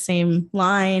of on the same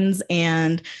lines.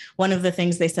 And one of the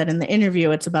things they said in the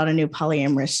interview, it's about a new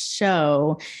polyamorous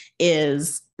show,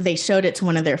 is they showed it to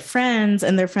one of their friends,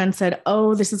 and their friend said,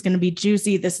 oh, this is going to be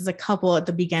juicy. This is a couple at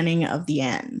the beginning of the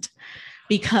end,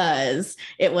 because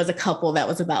it was a couple that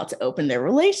was about to open their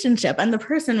relationship. And the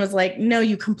person was like, no,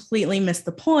 you completely missed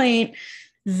the point.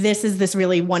 This is this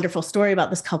really wonderful story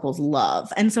about this couple's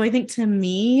love. And so I think to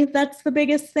me, that's the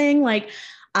biggest thing. Like,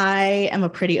 I am a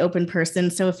pretty open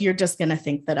person. So if you're just going to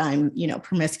think that I'm, you know,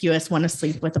 promiscuous, want to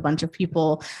sleep with a bunch of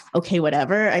people, okay,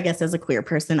 whatever. I guess as a queer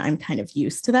person, I'm kind of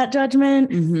used to that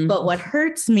judgment. Mm-hmm. But what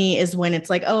hurts me is when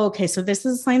it's like, oh, okay, so this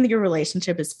is a sign that your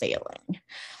relationship is failing.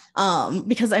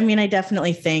 Because I mean, I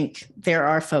definitely think there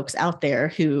are folks out there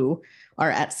who are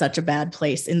at such a bad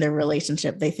place in their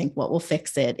relationship. They think what will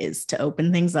fix it is to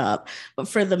open things up. But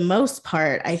for the most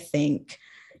part, I think,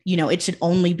 you know, it should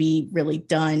only be really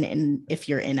done if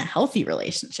you're in a healthy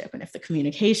relationship, and if the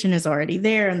communication is already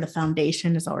there and the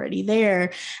foundation is already there,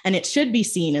 and it should be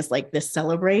seen as like this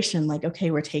celebration, like,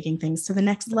 okay, we're taking things to the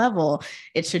next level.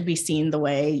 It should be seen the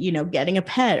way, you know, getting a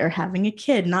pet or having a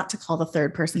kid, not to call the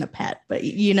third person a pet, but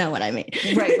you know what I mean?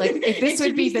 Right. Like if this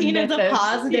would be seen as a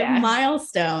positive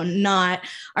milestone, not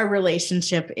our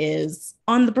relationship is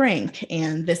on the brink,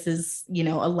 and this is, you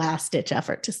know, a last ditch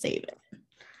effort to save it.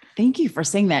 Thank you for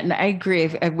saying that. And I agree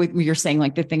with you're saying,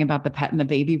 like the thing about the pet and the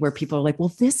baby, where people are like,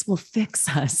 well, this will fix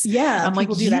us. Yeah. I'm like,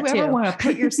 do you ever want to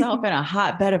put yourself in a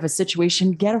hotbed of a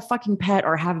situation, get a fucking pet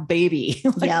or have a baby?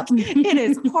 Like, yep. It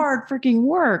is hard freaking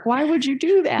work. Why would you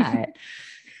do that?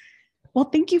 Well,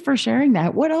 thank you for sharing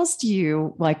that. What else do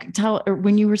you like tell, or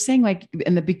when you were saying like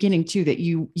in the beginning too, that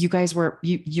you guys were,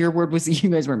 your word was you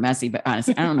guys were messy, but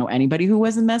honestly, I don't know anybody who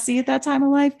wasn't messy at that time of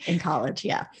life. In college,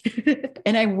 yeah.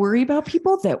 And I worry about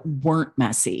people that weren't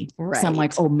messy. Right. So I'm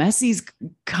like, oh, messy's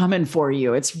coming for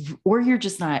you. Or you're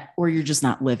just not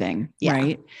living. Yeah.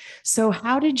 Right. So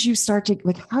how did you start to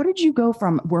how did you go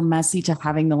from we're messy to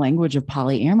having the language of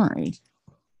polyamory?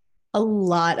 A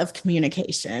lot of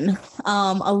communication,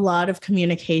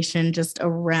 just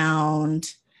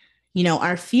around,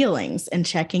 our feelings and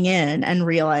checking in and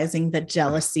realizing that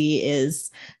jealousy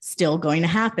is still going to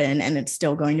happen and it's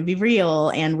still going to be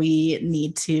real. And we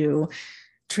need to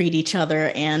treat each other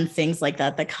and things like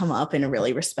that come up in a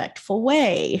really respectful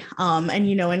way.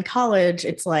 In college,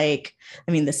 it's like,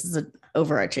 this is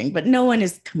overarching, but no one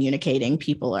is communicating.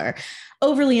 People are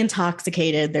overly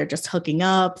intoxicated. They're just hooking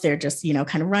up. They're just,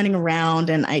 kind of running around.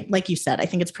 And like you said, I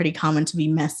think it's pretty common to be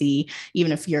messy,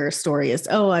 even if your story is,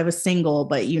 oh, I was single,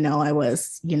 but, I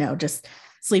was, just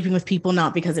sleeping with people,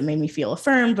 not because it made me feel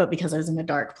affirmed, but because I was in a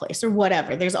dark place or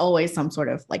whatever. There's always some sort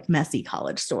of like messy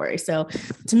college story. So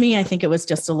to me, I think it was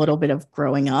just a little bit of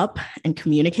growing up and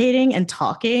communicating and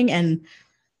talking and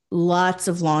lots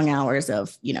of long hours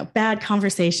of, bad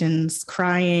conversations,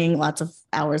 crying, lots of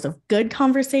hours of good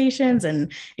conversations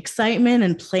and excitement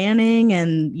and planning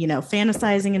and,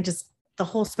 fantasizing and just the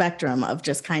whole spectrum of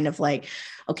just kind of like,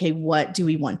 okay, what do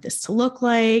we want this to look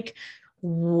like?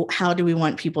 How do we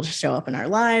want people to show up in our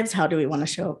lives? How do we want to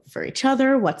show up for each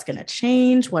other? What's going to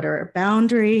change? What are our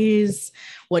boundaries?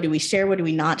 What do we share? What do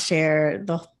we not share?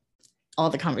 All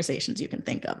the conversations you can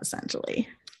think of, essentially.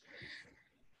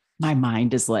 My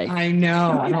mind is like, I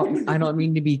know. I don't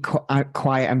mean to be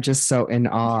quiet. I'm just so in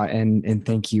awe, and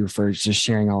thank you for just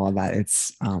sharing all of that.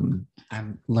 It's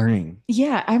I'm learning.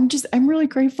 Yeah, I'm really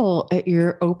grateful at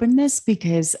your openness,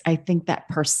 because I think that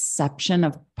perception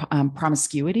of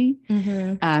promiscuity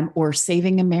or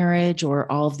saving a marriage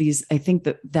or all of these, I think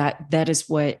that is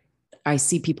what I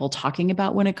see people talking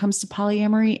about when it comes to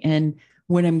polyamory. And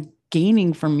what I'm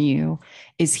gaining from you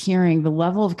is hearing the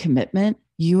level of commitment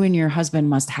you and your husband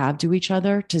must have to each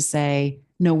other to say,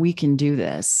 no, we can do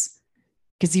this.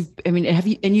 Because you've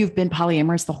been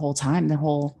polyamorous the whole time,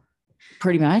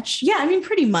 pretty much? Yeah,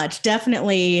 pretty much,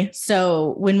 definitely.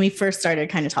 So when we first started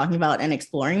kind of talking about and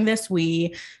exploring this,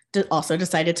 we also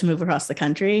decided to move across the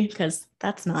country, because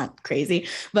that's not crazy.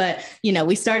 But,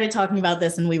 we started talking about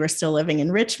this and we were still living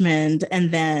in Richmond,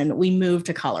 and then we moved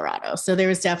to Colorado. So there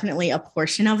was definitely a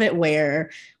portion of it where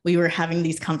we were having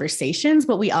these conversations,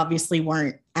 but we obviously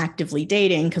weren't actively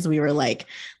dating, because we were like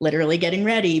literally getting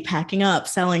ready, packing up,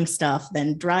 selling stuff,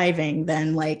 then driving,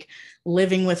 then like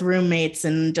living with roommates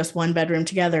and just one bedroom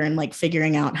together, and like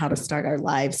figuring out how to start our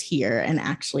lives here and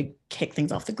actually kick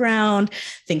things off the ground,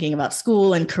 thinking about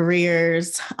school and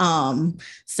careers.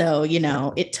 So,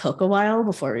 it took a while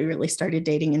before we really started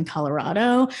dating in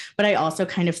Colorado, but I also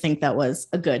kind of think that was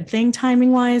a good thing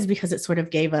timing wise, because it sort of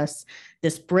gave us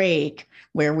this break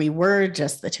where we were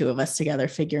just the two of us together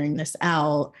figuring this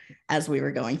out as we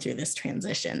were going through this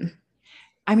transition.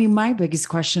 My biggest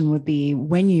question would be,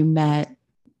 when you met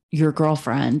your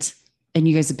girlfriend and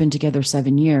you guys have been together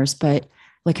 7 years, but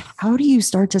like, how do you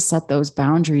start to set those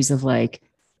boundaries of like,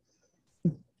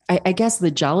 I guess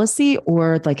the jealousy,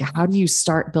 or like, how do you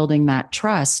start building that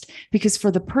trust? Because for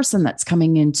the person that's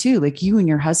coming in too, like you and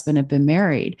your husband have been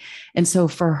married. And so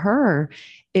for her,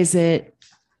 is it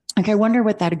like, I wonder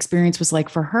what that experience was like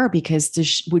for her,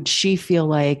 because would she feel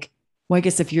like, well, I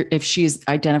guess if she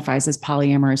identifies as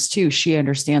polyamorous too, she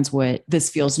understands what this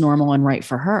feels normal and right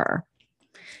for her.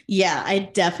 Yeah, I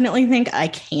definitely think I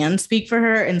can speak for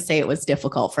her and say it was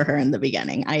difficult for her in the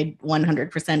beginning. I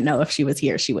 100% know if she was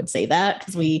here, she would say that,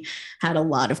 because we had a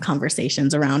lot of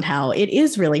conversations around how it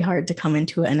is really hard to come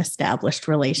into an established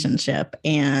relationship.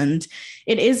 And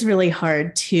it is really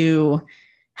hard to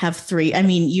have three.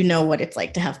 What it's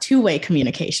like to have two-way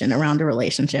communication around a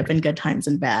relationship in good times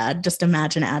and bad. Just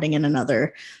imagine adding in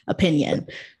another opinion.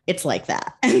 It's like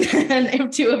that. And then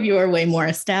if two of you are way more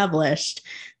established,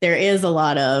 there is a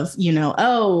lot of,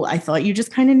 oh, I thought you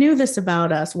just kind of knew this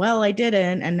about us. Well, I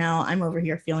didn't. And now I'm over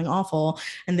here feeling awful.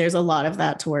 And there's a lot of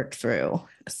that to work through,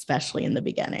 especially in the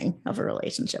beginning of a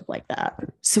relationship like that.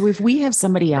 So if we have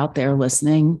somebody out there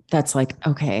listening that's like,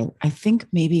 okay, I think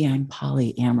maybe I'm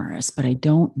polyamorous, but I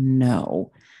don't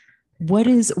know. What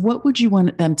would you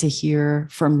want them to hear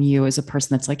from you as a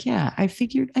person that's like, yeah, I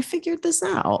figured this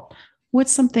out?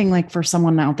 What's something like for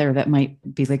someone out there that might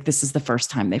be like, this is the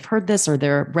first time they've heard this, or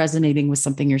they're resonating with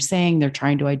something you're saying, they're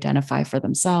trying to identify for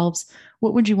themselves?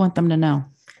 What would you want them to know?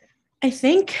 I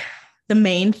think the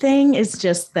main thing is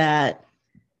just that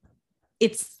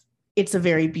it's it's a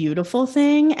very beautiful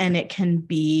thing, and it can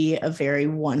be a very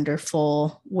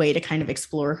wonderful way to kind of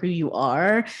explore who you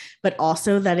are, but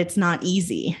also that it's not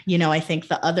easy. I think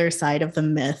the other side of the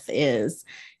myth is,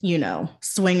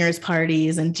 swingers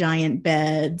parties and giant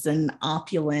beds and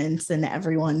opulence, and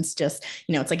everyone's just,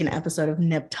 it's like an episode of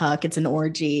Nip Tuck. It's an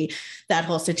orgy, that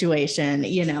whole situation.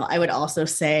 I would also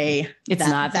say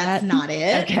that's not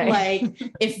it. Okay. Like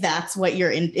if that's what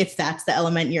if that's the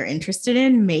element you're interested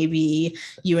in, maybe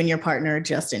you and your partner are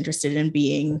just interested in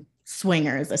being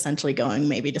swingers, essentially going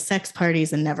maybe to sex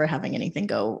parties and never having anything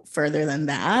go further than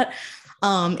that.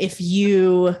 If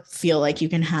you feel like you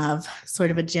can have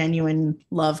sort of a genuine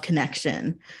love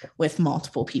connection with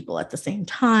multiple people at the same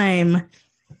time,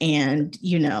 and,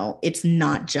 it's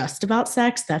not just about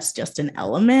sex, that's just an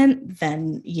element,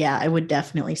 then yeah, I would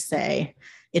definitely say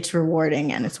it's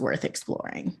rewarding and it's worth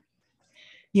exploring.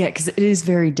 Yeah, because it is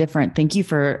very different. Thank you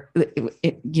for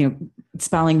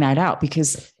spelling that out,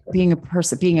 because being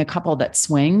a couple that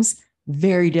swings,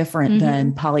 very different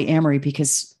than polyamory,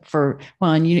 because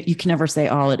and you can never say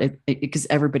all because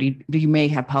you may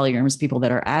have polyamorous people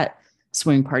that are at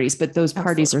swing parties, but those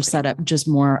parties are set up just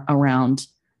more around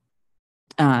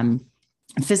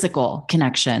physical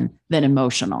connection than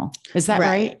emotional. Is that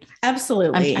right?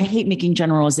 Absolutely. I hate making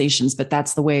generalizations, but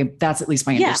that's at least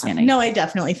my understanding. No, I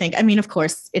definitely think, of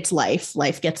course it's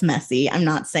life gets messy. I'm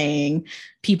not saying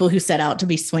people who set out to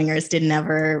be swingers didn't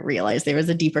ever realize there was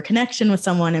a deeper connection with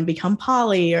someone and become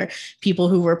poly, or people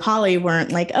who were poly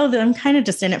weren't like, oh, I'm kind of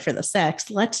just in it for the sex.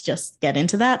 Let's just get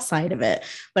into that side of it.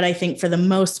 But I think for the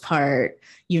most part,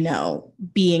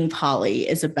 being poly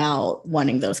is about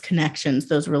wanting those connections,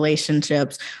 those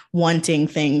relationships, wanting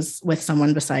things with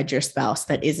someone besides your spouse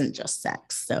that isn't just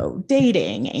sex. So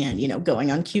dating and,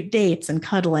 going on cute dates and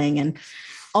cuddling and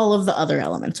all of the other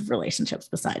elements of relationships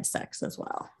besides sex as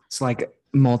well. It's like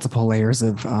multiple layers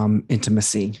of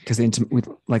intimacy, because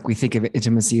we think of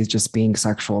intimacy as just being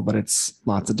sexual, but it's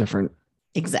lots of different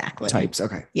types.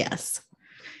 Okay. Yes.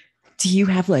 Do you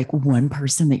have like one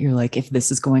person that you're like, if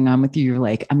this is going on with you, you're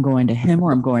like, I'm going to him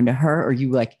or I'm going to her, or you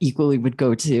like equally would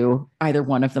go to either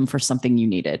one of them for something you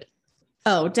needed?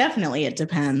 Oh, definitely. It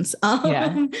depends.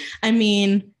 Yeah.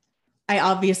 I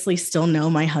obviously still know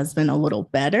my husband a little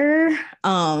better.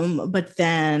 But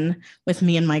then with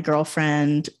me and my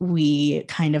girlfriend, we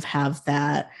kind of have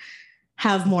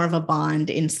more of a bond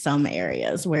in some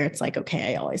areas where it's like,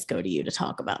 okay, I always go to you to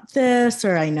talk about this,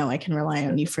 or I know I can rely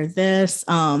on you for this.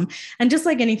 And just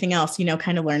like anything else,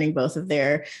 kind of learning both of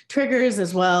their triggers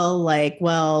as well. Like,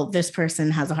 well, this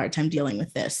person has a hard time dealing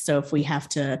with this. So if we have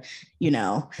to,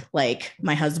 like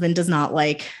my husband does not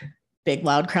like big,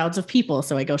 loud crowds of people.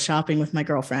 So I go shopping with my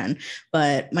girlfriend,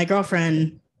 but my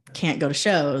girlfriend can't go to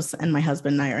shows, and my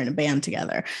husband and I are in a band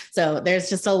together. So there's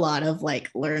just a lot of like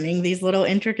learning these little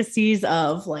intricacies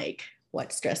of like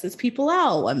what stresses people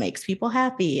out, what makes people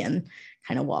happy, and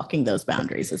kind of walking those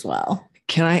boundaries as well.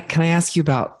 Can I ask you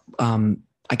about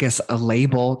I guess a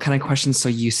label kind of question? So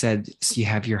you said, so you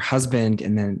have your husband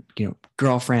and then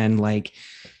girlfriend, like,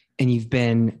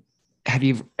 and have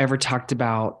you ever talked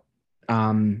about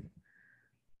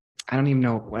I don't even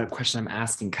know what question I'm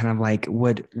asking. Kind of like,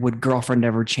 would girlfriend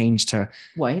ever change to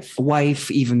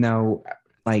wife, even though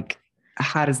like,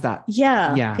 how does that?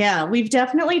 Yeah. We've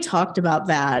definitely talked about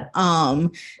that.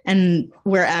 And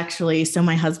we're actually, so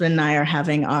my husband and I are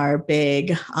having our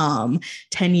big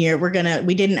 10-year,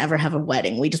 we didn't ever have a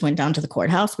wedding. We just went down to the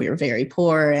courthouse. We were very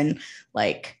poor and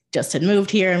like just had moved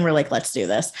here, and we're like, let's do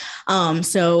this.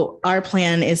 So our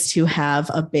plan is to have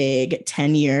a big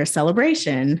 10-year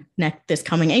celebration this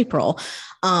coming April,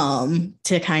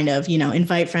 to kind of,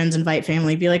 invite friends, invite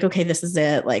family, be like, okay, this is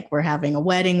it. Like we're having a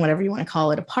wedding, whatever you want to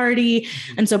call it, a party.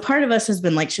 Mm-hmm. And so part of us has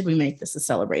been like, should we make this a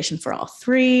celebration for all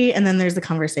three? And then there's the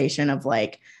conversation of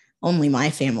like, only my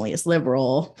family is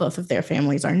liberal. Both of their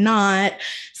families are not.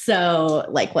 So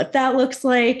like what that looks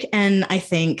like. And I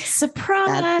think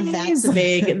surprise,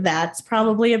 that's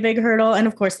probably a big hurdle. And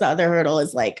of course the other hurdle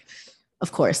is like,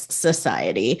 of course,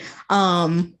 society.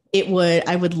 I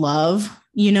would love,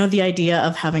 the idea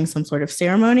of having some sort of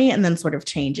ceremony and then sort of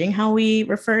changing how we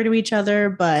refer to each other.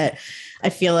 But I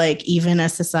feel like even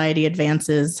as society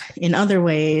advances in other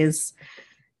ways,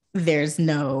 there's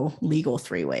no legal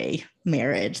 3-way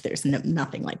marriage. There's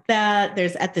nothing like that.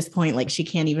 There's at this point, like she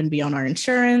can't even be on our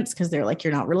insurance because they're like,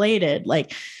 you're not related.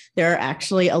 Like there are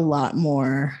actually a lot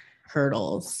more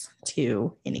hurdles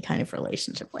to any kind of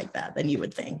relationship like that than you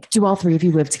would think. Do all three of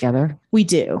you live together? We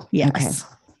do. Yes.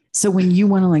 So when you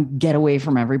want to like get away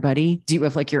from everybody, do you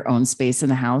have like your own space in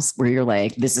the house where you're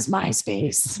like, this is my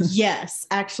space? Yes.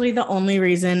 Actually, the only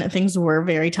reason things were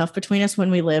very tough between us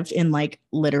when we lived in like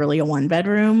literally a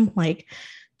 1-bedroom, like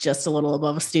just a little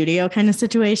above a studio kind of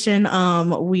situation.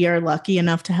 We are lucky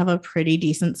enough to have a pretty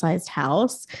decent sized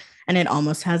house, and it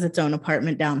almost has its own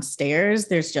apartment downstairs.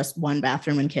 There's just one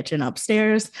bathroom and kitchen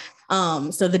upstairs.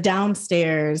 So the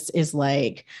downstairs is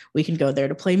like, we can go there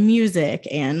to play music,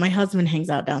 and my husband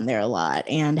hangs out down there a lot,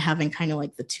 and having kind of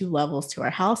like the 2 levels to our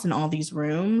house and all these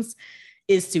rooms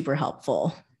is super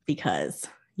helpful because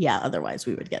otherwise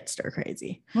we would get stir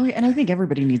crazy. Well, and I think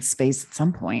everybody needs space at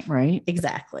some point, right?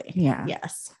 Exactly. Yeah.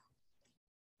 Yes.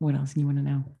 What else do you want to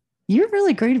know? You're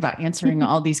really great about answering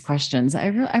all these questions.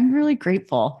 I'm really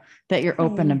grateful that you're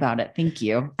open about it. Thank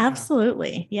you.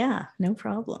 Absolutely. Yeah, no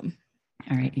problem.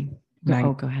 All right.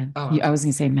 Mag- Go ahead. Oh. I was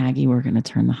going to say, Maggie, we're going to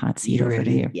turn the hot seat You over to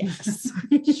ready? you. Yes.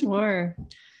 Sure.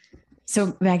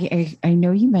 So Maggie, I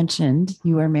know you mentioned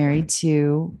you are married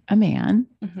to a man.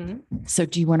 Mm-hmm. So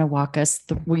do you want to walk us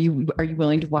are you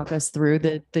willing to walk us through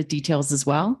the details as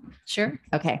well? Sure.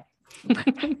 Okay.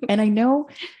 And I know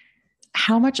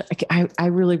how much I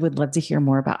really would love to hear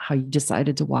more about how you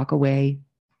decided to walk away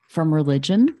from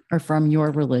religion or from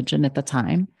your religion at the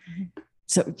time.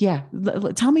 So yeah,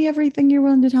 tell me everything you're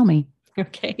willing to tell me.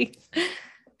 Okay.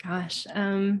 Gosh.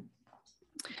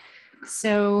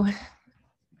 So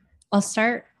I'll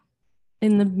start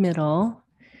in the middle.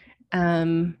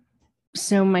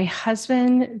 So my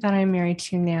husband that I'm married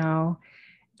to now,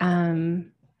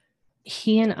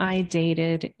 he and I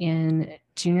dated in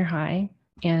junior high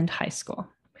and high school.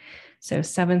 So my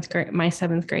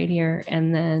 7th grade year,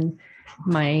 and then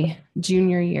my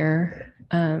junior year,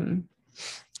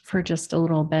 for just a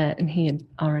little bit, and he had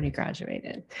already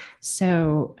graduated.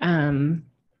 So,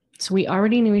 so we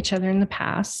already knew each other in the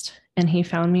past, and he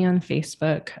found me on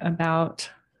Facebook about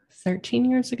 13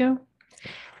 years ago.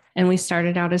 And we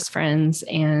started out as friends,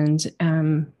 and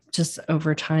just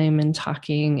over time and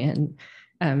talking,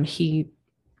 and he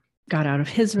got out of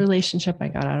his relationship. I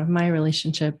got out of my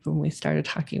relationship, and we started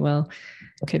talking, well,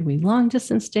 could we long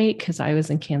distance date? Because I was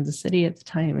in Kansas City at the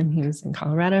time and he was in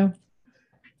Colorado.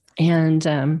 And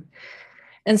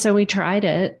so we tried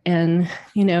it, and,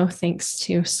 thanks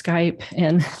to Skype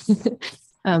and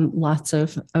lots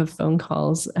of phone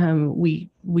calls, we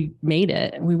made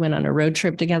it. We went on a road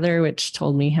trip together, which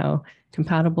told me how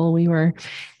compatible we were.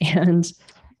 And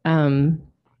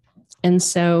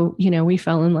so, we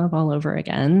fell in love all over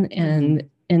again, and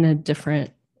in a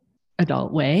different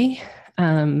adult way.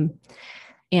 And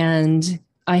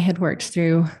I had worked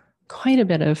through quite a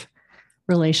bit of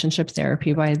relationship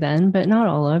therapy by then, but not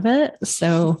all of it.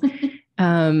 So,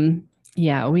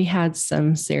 we had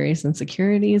some serious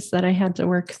insecurities that I had to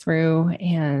work through,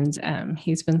 and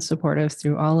he's been supportive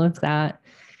through all of that.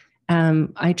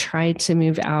 I tried to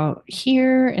move out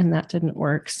here, and that didn't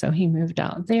work. So he moved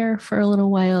out there for a little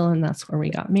while, and that's where we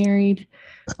got married,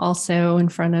 also in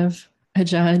front of a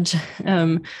judge,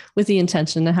 with the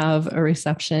intention to have a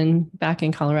reception back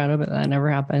in Colorado, but that never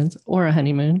happened, or a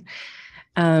honeymoon.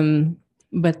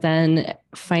 But then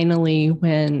finally,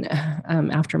 when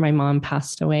after my mom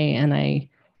passed away and I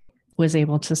was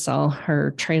able to sell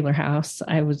her trailer house,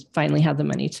 I finally had the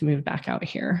money to move back out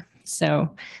here.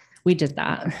 So we did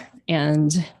that.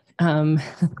 And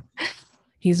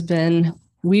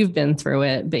we've been through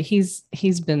it, but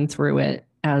he's been through it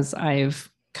as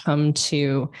I've come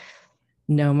to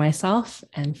know myself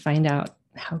and find out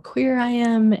how queer I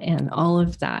am and all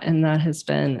of that. And that has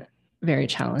been very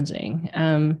challenging.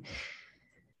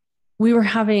 We were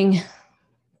having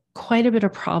quite a bit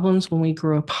of problems when we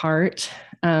grew apart.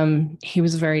 He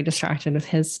was very distracted with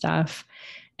his stuff,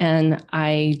 and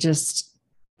I just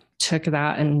took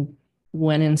that and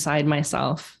went inside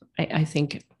myself. I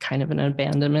think kind of an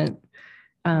abandonment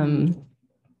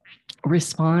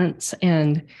response.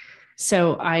 And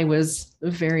so I was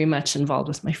very much involved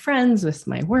with my friends, with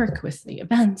my work, with the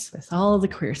events, with all the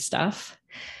queer stuff,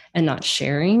 and not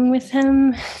sharing with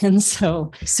him. And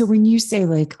so when you say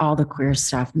like all the queer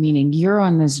stuff, meaning you're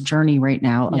on this journey right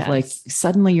now of like,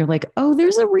 suddenly you're like, oh,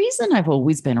 there's a reason I've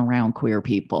always been around queer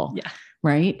people. Yeah.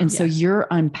 Right. And so you're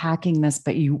unpacking this,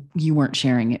 but you weren't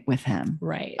sharing it with him.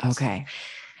 Right. Okay.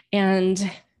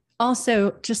 And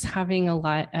also just having a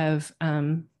lot of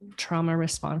trauma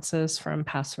responses from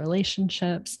past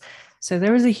relationships. So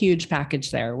there was a huge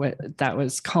package there that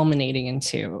was culminating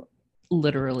into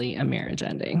literally a marriage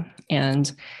ending. And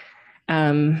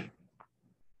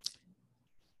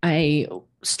I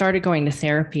started going to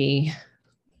therapy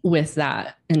with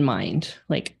that in mind.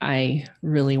 Like, I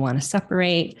really want to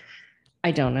separate.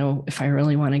 I don't know if I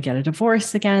really want to get a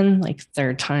divorce again, like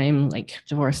third time, like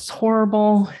divorce is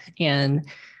horrible. And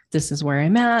this is where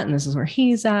I'm at and this is where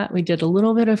he's at. We did a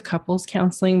little bit of couples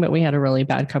counseling, but we had a really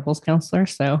bad couples counselor.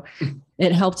 So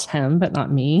it helped him, but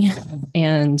not me.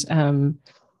 And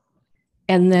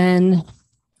then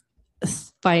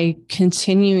by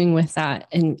continuing with that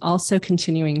and also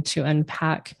continuing to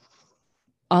unpack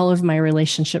all of my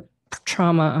relationship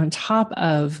trauma on top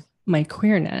of my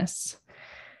queerness,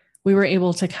 we were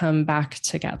able to come back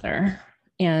together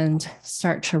and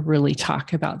start to really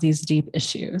talk about these deep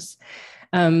issues.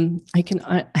 I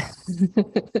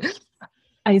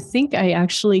think I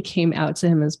actually came out to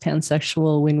him as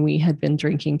pansexual when we had been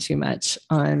drinking too much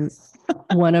on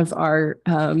one of our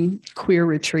queer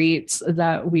retreats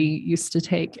that we used to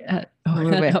take at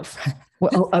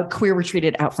Well, a queer retreat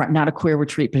at Out Front, not a queer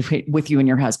retreat with you and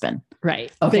your husband.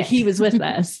 Right. Okay. But he was with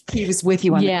us. He was with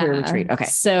you on the queer retreat. Okay.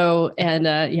 So, and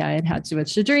I had had too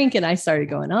much to drink and I started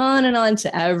going on and on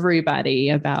to everybody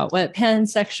about what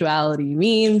pansexuality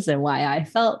means and why I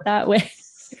felt that way.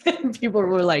 People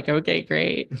were like, okay,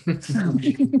 great.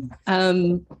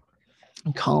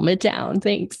 Calm it down.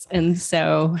 Thanks. And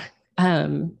so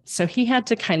he had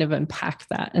to kind of unpack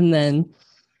that. And then,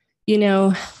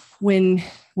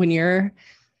 when you're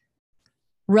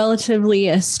relatively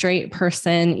a straight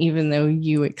person, even though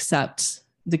you accept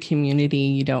the community,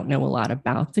 you don't know a lot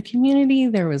about the community.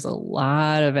 There was a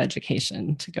lot of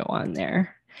education to go on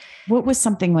there. What was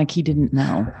something like he didn't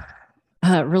know?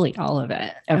 Really all of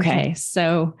it. Okay.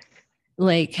 So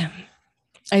like,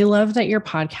 I love that your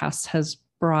podcast has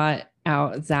brought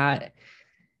out that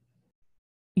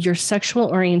your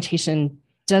sexual orientation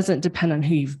doesn't depend on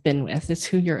who you've been with. It's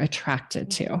who you're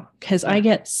attracted to. Because I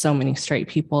get so many straight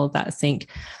people that think,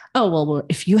 oh, well,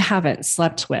 if you haven't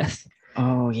slept with.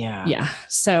 Oh, yeah. Yeah.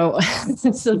 So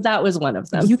that was one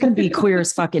of them. You can be queer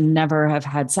as fuck and never have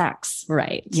had sex.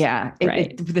 Right. Yeah.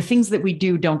 The things that we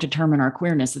do don't determine our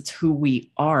queerness. It's who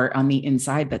we are on the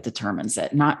inside that determines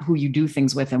it, not who you do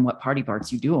things with and what party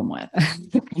parts you do them with.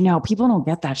 No, people don't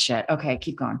get that shit. Okay,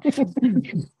 keep going.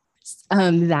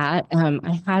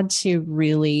 I had to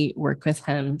really work with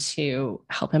him to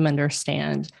help him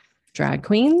understand drag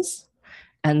queens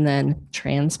and then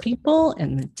trans people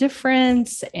and the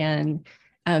difference. And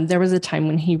there was a time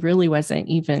when he really wasn't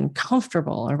even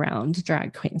comfortable around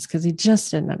drag queens because he just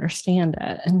didn't understand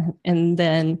it. And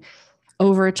then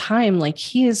over time, like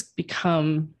he has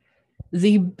become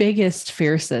the biggest,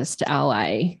 fiercest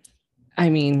ally. I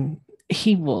mean,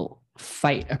 he will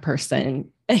fight a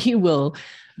person. He will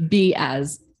be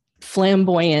as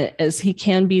flamboyant as he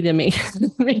can be to make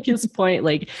his point.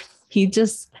 Like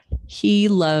he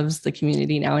loves the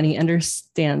community now and he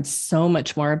understands so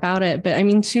much more about it. But I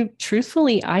mean,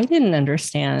 truthfully, I didn't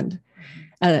understand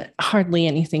hardly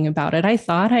anything about it. I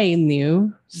thought I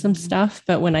knew some stuff,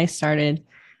 but when I started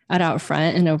at Out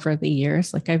Front and over the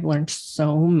years, like I've learned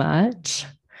so much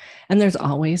and there's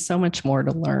always so much more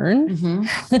to learn.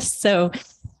 Mm-hmm. So,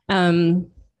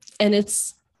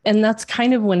 and that's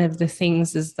kind of one of the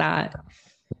things is that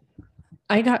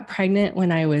I got pregnant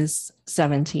when I was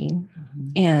 17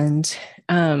 and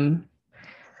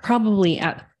probably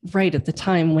right at the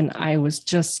time when I was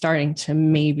just starting to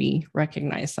maybe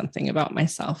recognize something about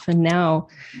myself. And now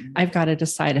I've got to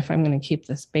decide if I'm going to keep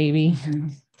this baby. Mm-hmm.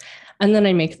 And then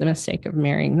I make the mistake of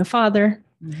marrying the father.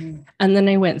 Mm-hmm. And then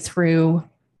I went through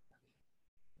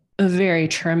a very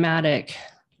traumatic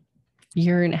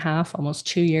year and a half, almost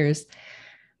 2 years,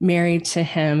 married to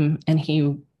him, and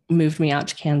he moved me out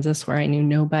to Kansas where I knew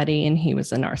nobody, and he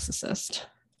was a narcissist.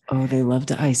 Oh, they love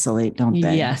to isolate, don't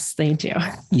they? Yes, they do.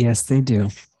 Yes, they do.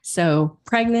 So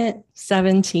pregnant,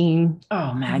 17,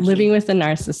 Maggie. Living with a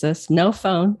narcissist, no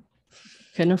phone,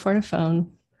 couldn't afford a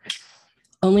phone,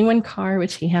 only one car,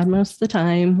 which he had most of the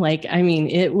time. Like, I mean,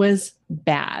 it was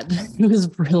bad. It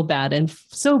was real bad, and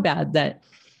so bad that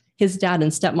his dad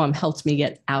and stepmom helped me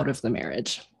get out of the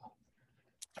marriage.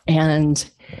 And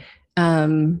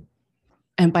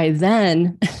by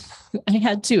then I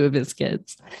had 2 of his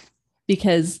kids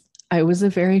because I was a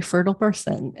very fertile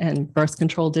person and birth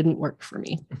control didn't work for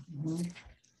me. Mm-hmm.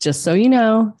 Just so you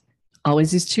know,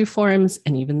 always use 2 forms.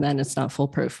 And even then it's not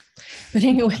foolproof, but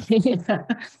anyway,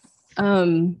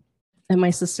 and my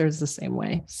sister is the same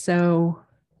way. So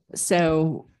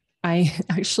I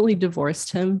actually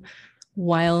divorced him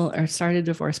started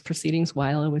divorce proceedings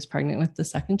while I was pregnant with the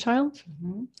second child.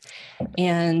 Mm-hmm.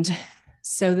 And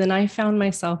so then I found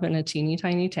myself in a teeny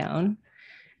tiny town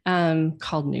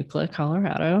called Nucla,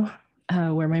 Colorado,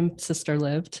 where my sister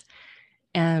lived.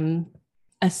 A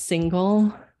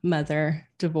single mother,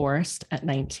 divorced at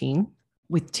 19.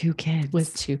 With 2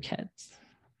 kids.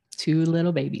 2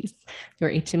 little babies. They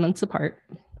were 18 months apart.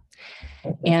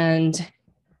 And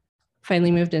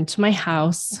finally moved into my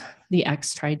house. The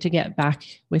ex tried to get back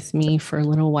with me for a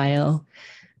little while.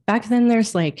 Back then,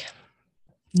 there's like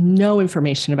no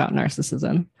information about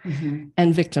narcissism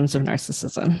and victims of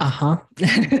narcissism.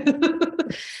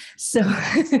 So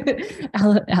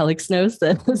Alex knows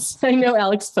this. I know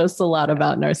Alex posts a lot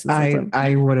about narcissism.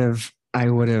 I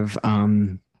would have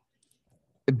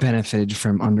benefited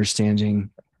from understanding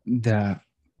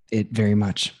it very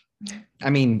much. I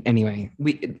mean, anyway,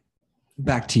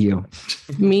 back to you.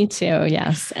 Me too.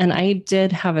 Yes. And I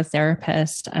did have a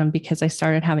therapist because I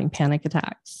started having panic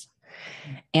attacks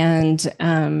and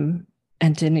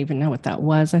didn't even know what that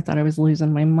was. I thought I was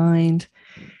losing my mind.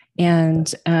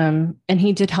 And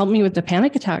he did help me with the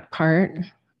panic attack part.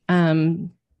 The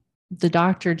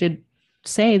doctor did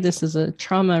say this is a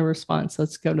trauma response.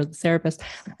 Let's go to the therapist.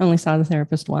 I only saw the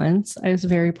therapist once. I was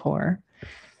very poor.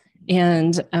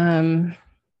 And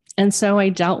so I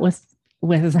dealt with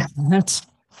that,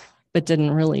 but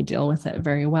didn't really deal with it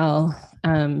very well.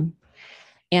 And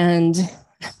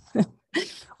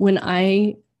when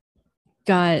I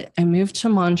moved to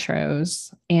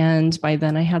Montrose, and by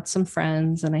then I had some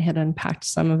friends and I had unpacked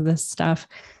some of this stuff,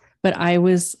 but I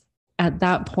was at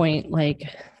that point like,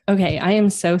 okay, I am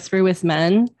so through with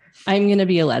men. I'm going to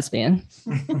be a lesbian.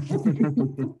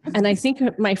 And I think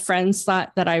my friends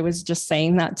thought that I was just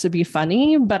saying that to be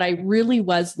funny, but I really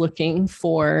was looking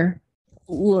for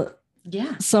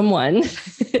someone.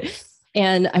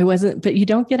 And I wasn't, but you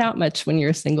don't get out much when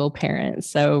you're a single parent.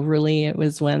 So really it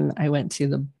was when I went to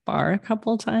the bar a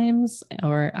couple of times,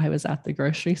 or I was at the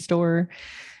grocery store,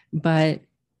 but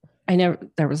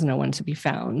there was no one to be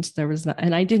found.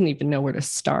 And I didn't even know where to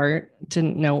start.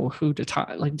 Didn't know who to talk,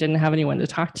 didn't have anyone to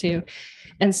talk to.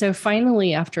 And so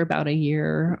finally, after about a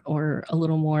year or a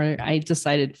little more, I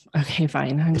decided, okay,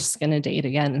 fine, I'm just going to date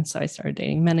again. And so I started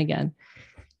dating men again.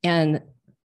 And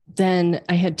then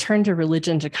I had turned to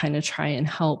religion to kind of try and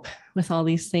help with all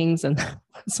these things. And that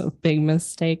was a big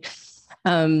mistake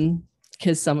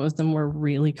because some of them were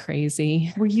really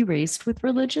crazy. Were you raised with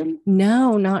religion?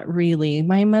 No, not really.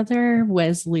 My mother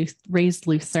was raised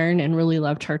Lutheran and really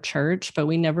loved her church, but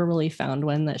we never really found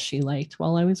one that she liked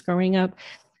while I was growing up.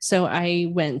 So I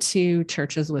went to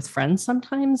churches with friends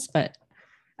sometimes, but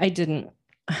I didn't.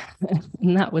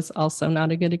 And that was also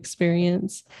not a good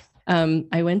experience.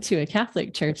 I went to a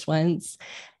Catholic church once,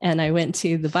 and I went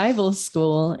to the Bible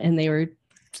school, and they were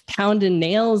pounding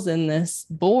nails in this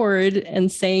board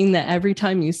and saying that every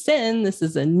time you sin, this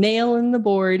is a nail in the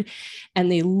board.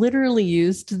 And they literally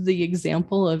used the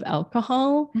example of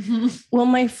alcohol. Mm-hmm. Well,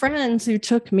 my friends who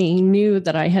took me knew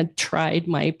that I had tried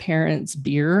my parents'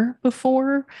 beer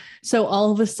before. So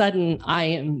all of a sudden I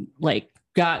am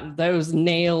got those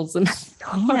nails, and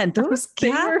man, those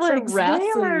Catholics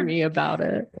harassing me about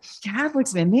it.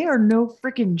 Catholics, man, they are no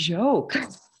freaking joke.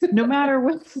 No matter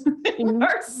what, they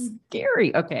are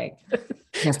scary. Okay.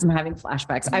 Yes, I'm having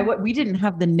flashbacks. We didn't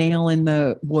have the nail in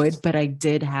the wood, but I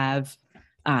did have,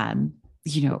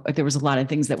 there was a lot of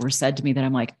things that were said to me that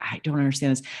I'm like, I don't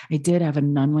understand this. I did have a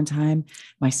nun one time.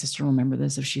 My sister will remember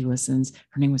this if she listens.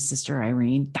 Her name was Sister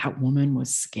Irene. That woman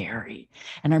was scary.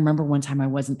 And I remember one time I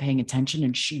wasn't paying attention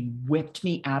and she whipped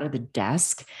me out of the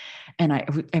desk. And I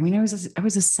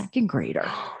was a second grader.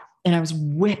 And I was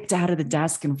whipped out of the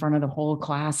desk in front of the whole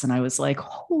class. And I was like,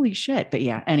 holy shit. But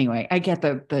yeah, anyway, I get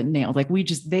the nail.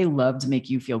 They love to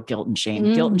make you feel guilt and shame,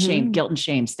 mm-hmm. guilt and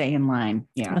shame, stay in line.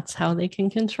 Yeah. That's how they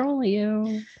can control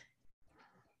you.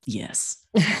 Yes.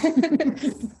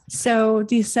 So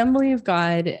the Assembly of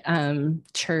God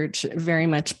Church very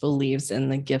much believes in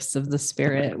the gifts of the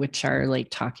Spirit, which are like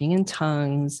talking in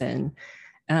tongues and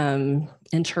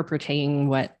interpreting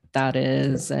what that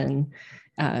is, and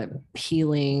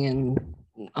healing and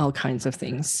all kinds of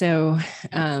things. So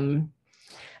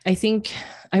I think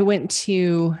I went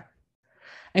to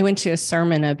a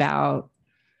sermon about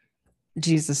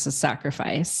Jesus's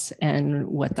sacrifice and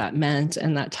what that meant,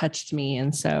 and that touched me.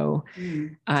 And so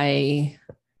I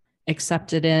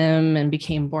accepted him and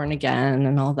became born again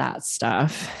and all that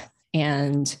stuff.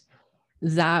 And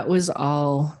that was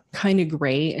all kind of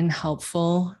great and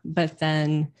helpful. But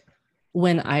then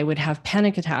when I would have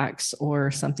panic attacks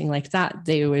or something like that,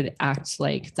 they would act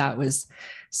like that was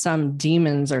some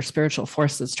demons or spiritual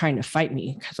forces trying to fight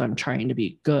me because I'm trying to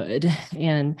be good.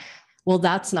 And well,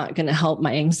 that's not going to help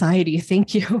my anxiety.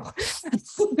 Thank you.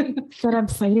 That I'm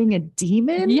fighting a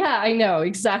demon? Yeah, I know.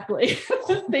 Exactly.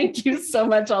 Thank you so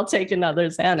much. I'll take another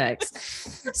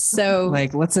Xanax. So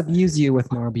Like, let's abuse you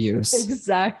with more abuse.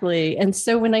 exactly. And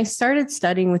so when I started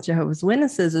studying with Jehovah's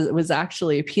Witnesses, it was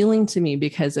actually appealing to me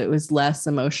because it was less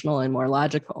emotional and more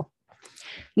logical.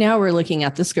 Now we're looking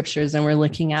at the scriptures and we're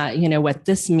looking at, what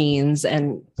this means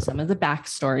and some of the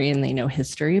backstory, and they know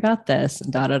history about this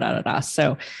and da, da, da, da, da.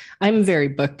 So I'm very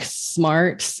book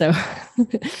smart. So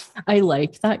I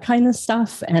like that kind of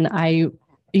stuff. And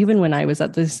even when I was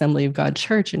at the Assembly of God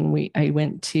Church and I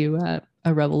went to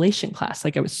a Revelation class,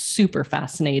 like I was super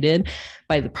fascinated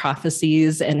by the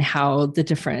prophecies and how the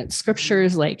different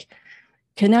scriptures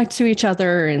connect to each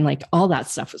other, and all that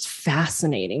stuff was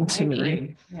fascinating to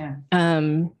me. Yeah.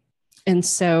 And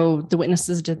so the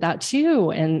Witnesses did that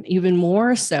too, and even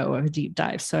more so of a deep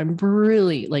dive. So I'm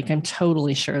really I'm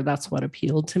totally sure that's what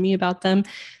appealed to me about them.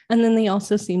 And then they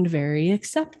also seemed very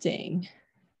accepting,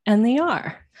 and they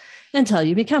are until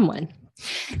you become one.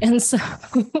 And so,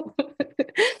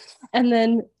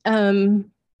 and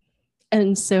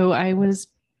so I was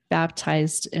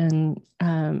baptized in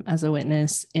as a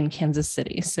witness in Kansas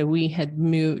City. So we had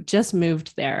just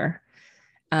moved there,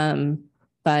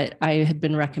 but I had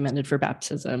been recommended for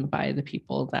baptism by the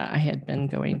people that I had been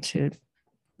going to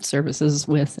services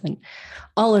with and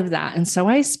all of that. And so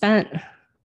I spent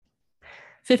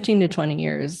 15 to 20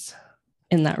 years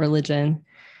in that religion,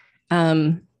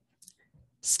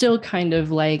 still kind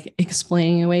of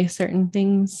explaining away certain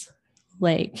things,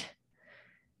 like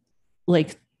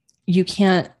you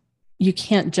can't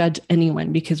judge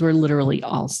anyone because we're literally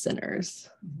all sinners.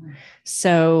 Mm-hmm.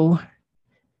 So,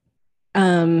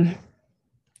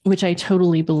 which I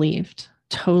totally believed.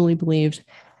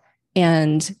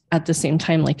 And at the same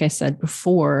time, like I said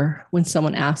before, when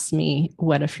someone asked me,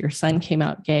 what if your son came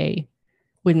out gay?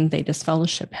 Wouldn't they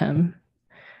disfellowship him?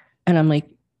 And I'm like,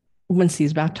 once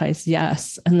he's baptized,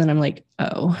 yes. And then I'm like,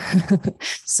 oh.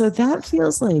 So that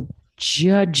feels like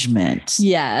judgment.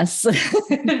 Yes,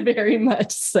 very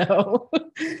much so.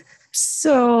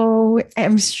 So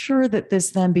I'm sure that this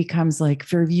then becomes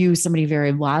for you, somebody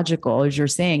very logical, as you're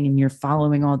saying, and you're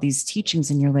following all these teachings,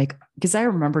 and you're because I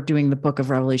remember doing the book of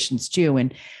Revelations too.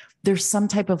 And there's some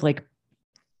type of I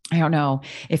don't know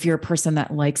if you're a person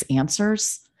that likes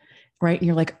answers, right? And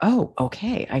you're oh,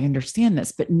 okay, I understand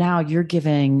this. But now you're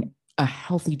giving a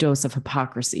healthy dose of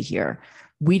hypocrisy here.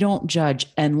 We don't judge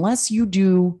unless you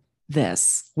do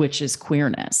this, which is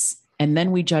queerness. And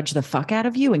then we judge the fuck out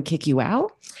of you and kick you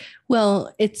out.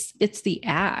 Well, it's the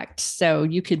act. So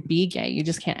you could be gay. You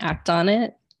just can't act on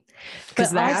it.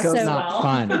 Because that's not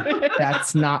fun.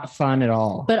 That's not fun at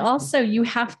all. But also you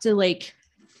have to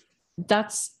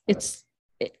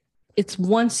it's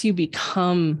once you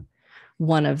become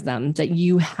one of them that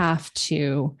you have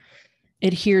to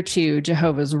adhere to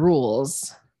Jehovah's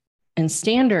rules and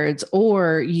standards,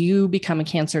 or you become a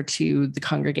cancer to the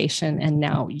congregation and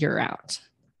now you're out.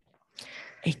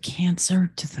 A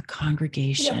cancer to the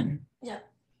congregation. Yeah.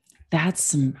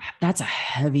 That's a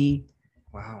heavy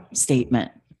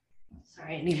statement.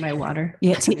 Sorry, I need my water.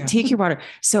 Yeah, take your water.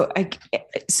 So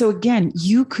again,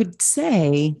 you could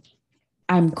say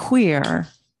I'm queer,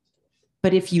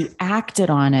 but if you acted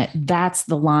on it, that's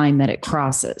the line that it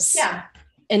crosses. Yeah.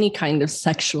 Any kind of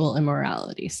sexual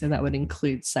immorality. So that would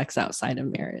include sex outside of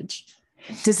marriage.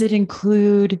 Does it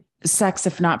include sex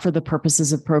if not for the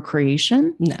purposes of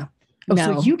procreation? No. Oh,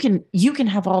 no. So you can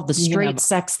have all the straight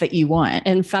sex that you want.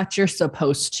 In fact, you're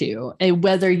supposed to,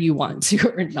 whether you want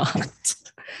to or not.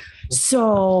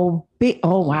 So,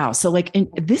 oh, wow. So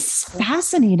this is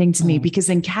fascinating to me because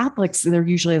in Catholics, they're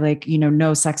usually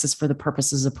no sex is for the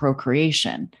purposes of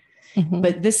procreation. Mm-hmm.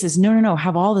 But this is no,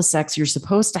 have all the sex. You're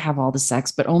supposed to have all the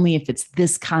sex, but only if it's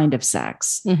this kind of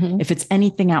sex. Mm-hmm. If it's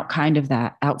anything outside of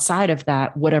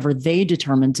that, whatever they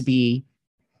determine to be.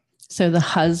 So the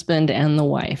husband and the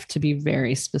wife, to be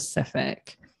very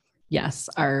specific, yes,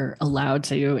 are allowed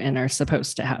to and are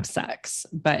supposed to have sex,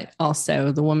 but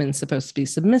also the woman's supposed to be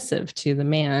submissive to the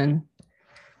man.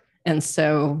 And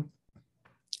so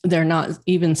they're not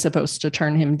even supposed to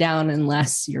turn him down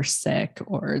unless you're sick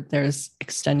or there's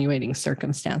extenuating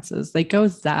circumstances. They go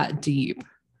that deep.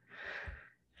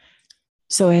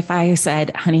 So if I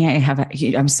said, honey,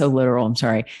 I'm so literal, I'm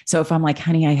sorry. So if I'm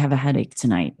honey, I have a headache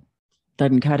tonight,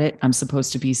 doesn't cut it. I'm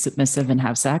supposed to be submissive and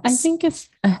have sex. I think if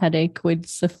a headache would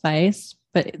suffice,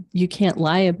 but you can't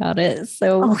lie about it.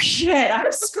 So, oh shit,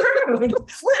 I'm screwed.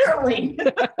 Literally.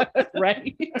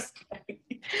 Right.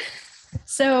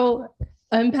 So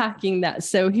unpacking that.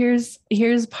 So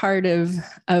here's part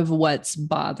of what's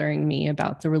bothering me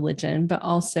about the religion, but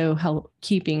also help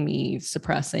keeping me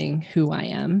suppressing who I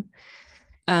am.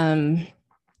 And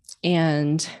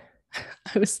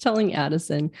I was telling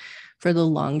Addison, for the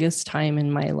longest time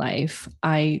in my life,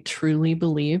 I truly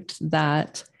believed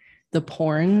that the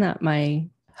porn that my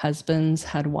husbands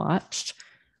had watched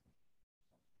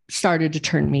started to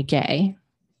turn me gay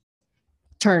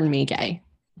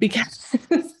because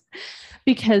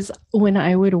because when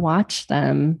I would watch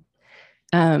them,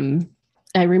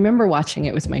 I remember watching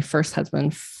it with my first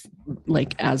husband,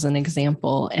 like as an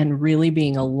example, and really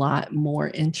being a lot more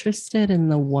interested in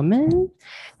the woman.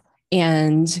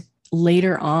 And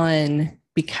later on,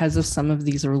 because of some of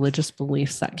these religious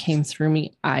beliefs that came through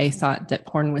me, I thought that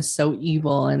porn was so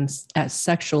evil and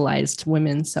sexualized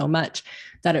women so much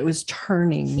that it was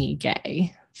turning me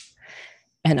gay.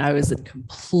 And I was in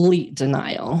complete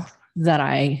denial that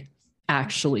I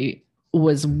actually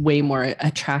was way more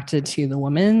attracted to the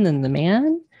woman than the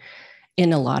man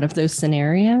in a lot of those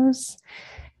scenarios.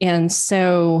 And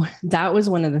so that was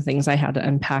one of the things I had to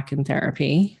unpack in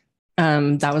therapy.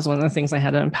 That was one of the things I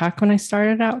had to unpack when I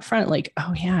started out front. Like,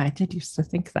 oh yeah, I did used to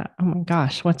think that. Oh my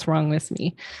gosh, what's wrong with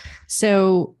me?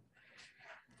 So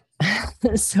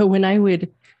when I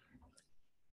would,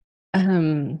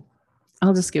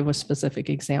 I'll just give a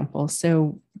specific example.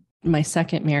 So my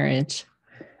second marriage,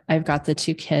 I've got the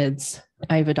 2 kids.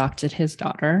 I've adopted his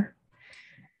daughter.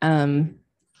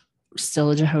 Still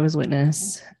a Jehovah's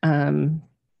Witness.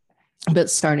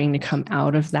 But starting to come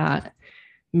out of that.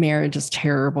 Marriage is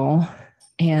terrible.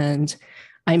 And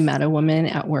I met a woman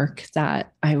at work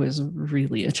that I was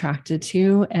really attracted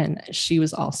to. And she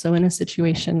was also in a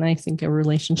situation, I think a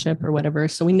relationship or whatever.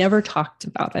 So we never talked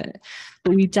about it,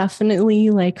 but we definitely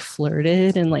like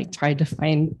flirted and like tried to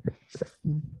find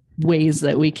ways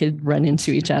that we could run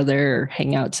into each other or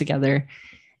hang out together.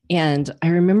 And I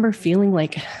remember feeling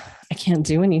like I can't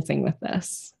do anything with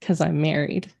this because I'm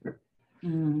married.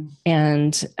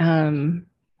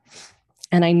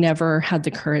 And I never had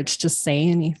the courage to say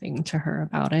anything to her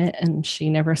about it. And she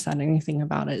never said anything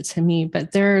about it to me.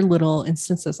 But there are little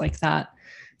instances like that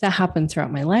happen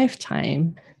throughout my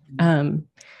lifetime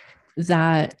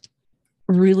that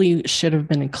really should have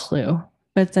been a clue.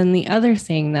 But then the other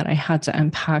thing that I had to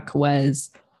unpack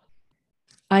was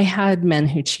I had men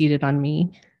who cheated on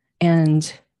me,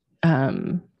 and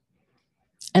I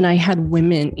had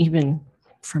women, even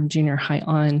from junior high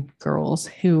on, girls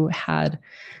who had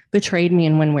betrayed me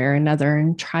in one way or another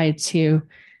and tried to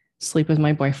sleep with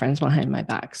my boyfriends behind my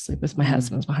back, sleep with my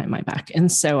husbands behind my back. And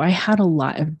so I had a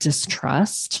lot of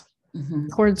distrust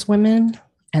towards women.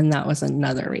 And that was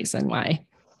another reason why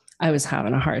I was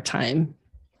having a hard time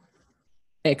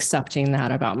accepting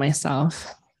that about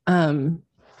myself. And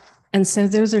so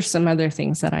those are some other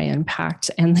things that I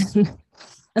unpacked. And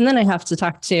then I have to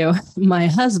talk to my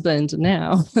husband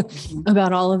now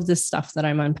about all of this stuff that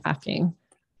I'm unpacking.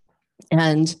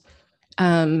 And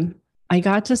I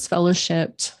got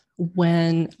disfellowshipped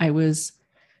when I was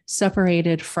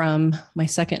separated from my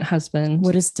second husband.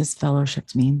 What does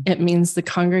disfellowshipped mean? It means the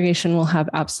congregation will have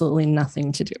absolutely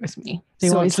nothing to do with me. They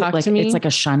won't talk to me. It's like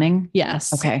a shunning?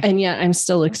 Yes. Okay. And yet I'm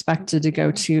still expected to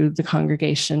go to the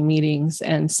congregation meetings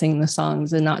and sing the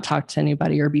songs and not talk to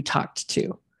anybody or be talked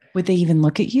to. Would they even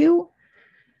look at you?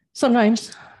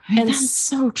 Sometimes. And that's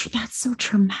so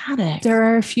traumatic. There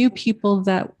are a few people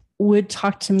that would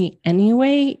talk to me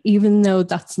anyway, even though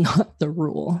that's not the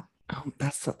rule. Oh,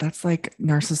 that's like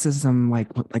narcissism, like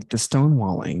the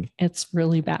stonewalling. It's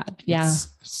really bad. Yeah.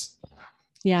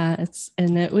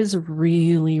 And it was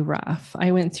really rough.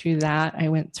 I went through that. I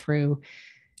went through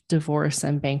divorce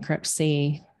and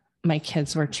bankruptcy. My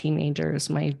kids were teenagers.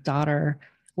 My daughter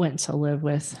went to live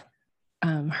with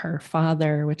her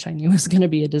father, which I knew was going to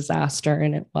be a disaster,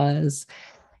 and it was.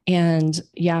 And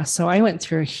yeah, so I went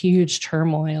through a huge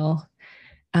turmoil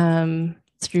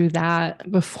through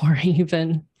that before I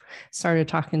even started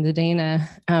talking to Dana.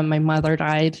 My mother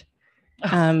died.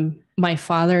 My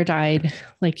father died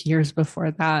like years before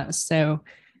that. So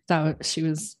she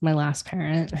was my last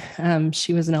parent.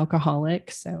 She was an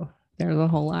alcoholic. So there was a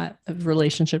whole lot of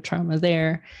relationship trauma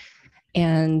there.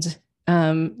 And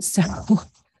so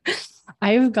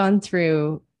I've gone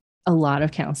through a lot of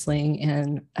counseling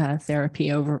and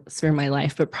therapy through my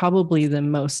life, but probably the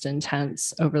most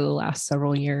intense over the last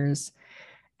several years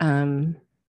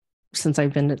since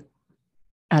I've been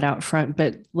at Outfront.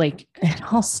 But like it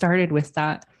all started with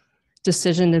that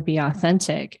decision to be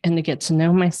authentic and to get to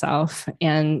know myself.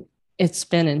 And it's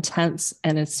been intense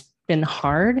and it's been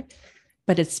hard,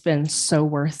 but it's been so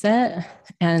worth it.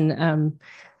 And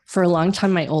For a long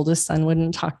time, my oldest son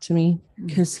wouldn't talk to me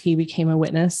because he became a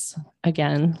witness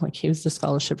again. Like he was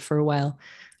disfellowshipped for a while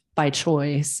by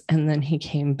choice. And then he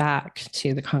came back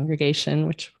to the congregation,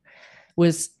 which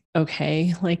was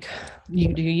okay. Like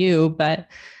you do you, but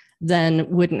then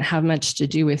wouldn't have much to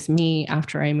do with me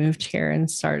after I moved here and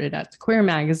started at the Queer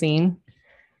magazine.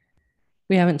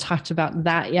 We haven't talked about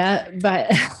that yet,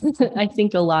 but I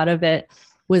think a lot of it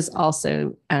was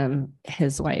also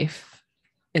his wife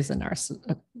is a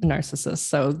narcissist.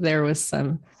 So there was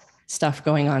some stuff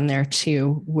going on there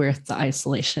too with the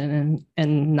isolation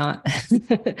and not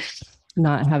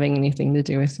not having anything to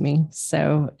do with me.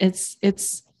 So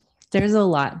it's there's a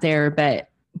lot there, but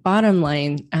bottom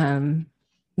line,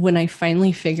 when I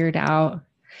finally figured out,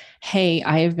 hey,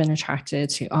 I have been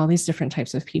attracted to all these different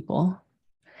types of people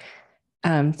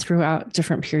throughout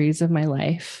different periods of my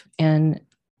life. And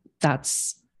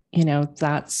that's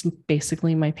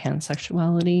basically my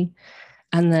pansexuality.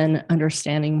 And then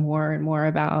understanding more and more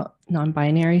about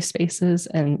non-binary spaces.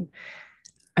 And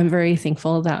I'm very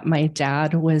thankful that my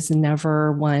dad was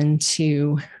never one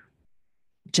to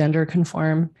gender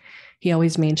conform. He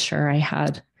always made sure I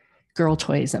had girl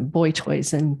toys and boy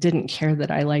toys and didn't care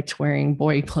that I liked wearing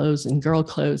boy clothes and girl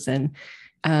clothes, and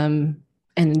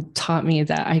taught me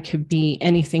that I could be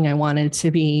anything I wanted to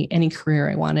be, any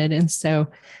career I wanted. And so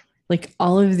like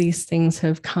all of these things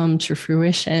have come to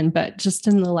fruition, but just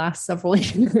in the last several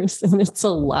years, and it's a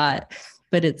lot,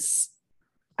 but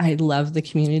I love the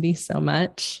community so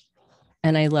much.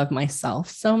 And I love myself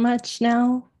so much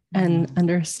now and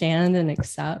understand and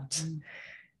accept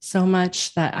so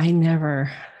much that I never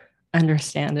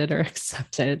understood or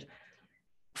accepted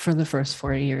for the first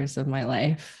 4 years of my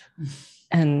life.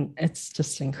 And it's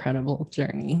just an incredible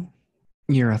journey.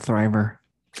 You're a thriver.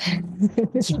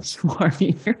 Yes, you are.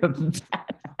 You're a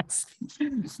badass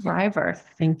thriver.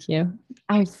 Thank you.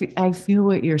 I feel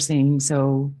what you're saying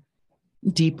so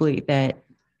deeply that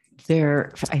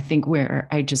I think where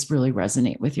I just really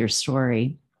resonate with your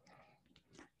story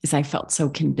is I felt so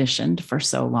conditioned for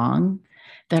so long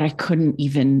that I couldn't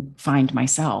even find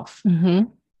myself. Mm-hmm.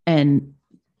 And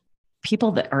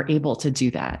people that are able to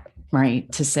do that,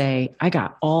 right? To say, I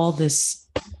got all this,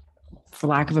 for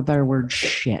lack of a better word,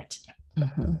 shit.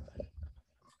 Mm-hmm.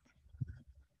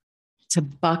 To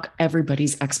buck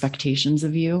everybody's expectations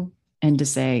of you and to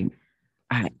say,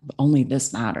 only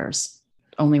this matters.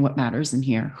 Only what matters in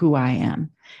here, who I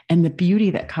am. And the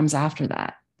beauty that comes after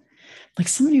that. Like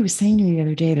somebody was saying to me the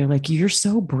other day, they're like, you're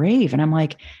so brave. And I'm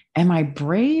like, am I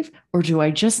brave or do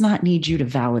I just not need you to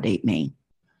validate me?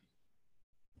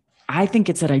 I think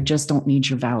it's that I just don't need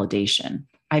your validation.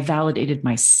 I validated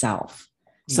myself.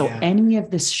 So any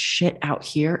of this shit out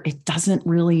here, it doesn't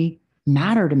really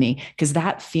matter to me because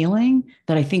that feeling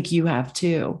that I think you have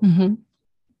too,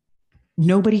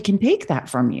 nobody can take that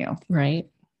from you. Right.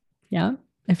 Yeah.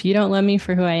 If you don't love me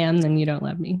for who I am, then you don't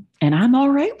love me. And I'm all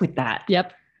right with that.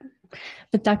 Yep.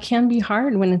 But that can be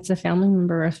hard when it's a family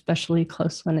member, especially a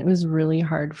close one. It was really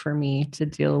hard for me to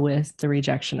deal with the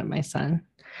rejection of my son,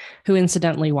 who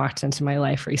incidentally walked into my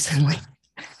life recently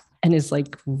and is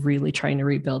like really trying to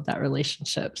rebuild that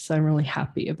relationship. So I'm really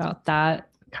happy about that.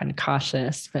 Kind of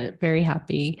cautious, but very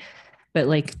happy. But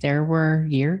like there were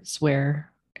years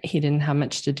where he didn't have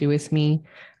much to do with me.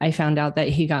 I found out that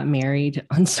he got married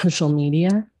on social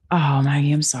media. Oh,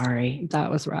 Maggie, I'm sorry. That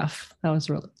was rough. That was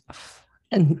really rough.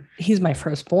 And he's my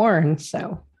firstborn.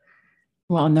 So.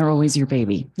 Well, and they're always your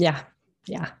baby. Yeah.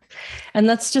 Yeah. And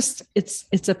that's just, it's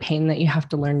a pain that you have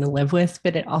to learn to live with,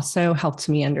 but it also helped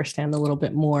me understand a little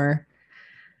bit more.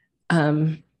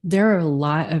 There are a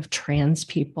lot of trans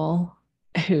people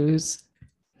whose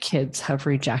kids have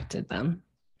rejected them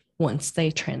once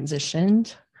they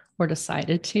transitioned or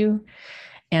decided to.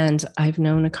 And I've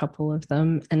known a couple of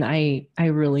them, and I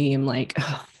really am like,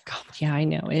 oh God, yeah, I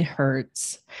know it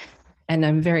hurts. And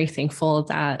I'm very thankful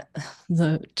that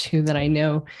the two that I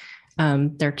know,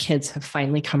 their kids have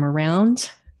finally come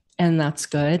around, and that's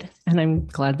good. And I'm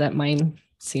glad that mine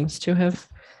seems to have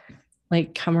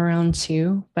like come around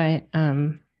too. But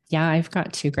yeah, I've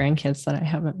got 2 grandkids that I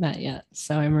haven't met yet.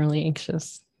 So I'm really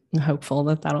anxious and hopeful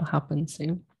that that'll happen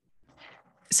soon.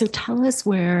 So tell us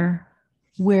where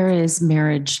is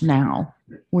marriage now?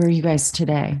 Where are you guys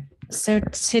today? So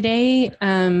today,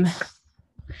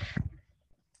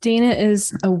 Dana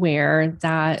is aware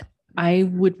that I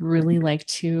would really like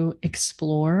to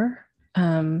explore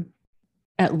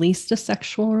at least a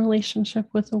sexual relationship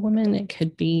with a woman. It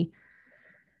could be,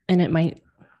 and it might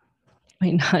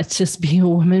not just be a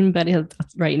woman, but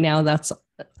right now that's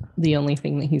the only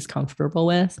thing that he's comfortable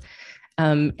with.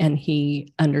 And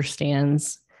he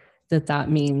understands that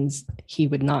means he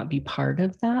would not be part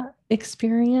of that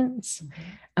experience.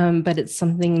 But it's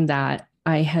something that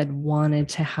I had wanted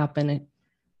to happen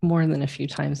more than a few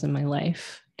times in my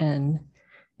life, and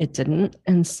it didn't.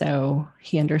 And so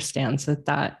he understands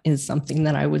that is something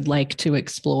that I would like to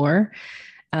explore.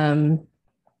 And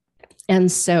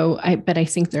so but I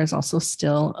think there's also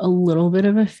still a little bit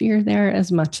of a fear there.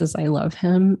 As much as I love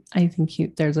him, I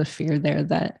think there's a fear there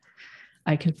that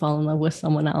I could fall in love with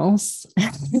someone else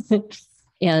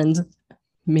and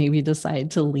maybe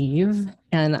decide to leave.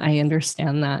 And I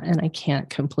understand that. And I can't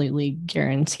completely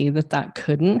guarantee that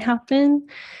couldn't happen.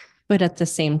 But at the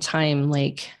same time,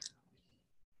 like,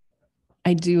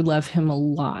 I do love him a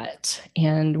lot,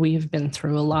 and we've been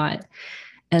through a lot.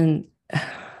 And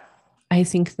I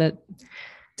think that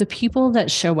the people that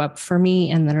show up for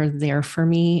me and that are there for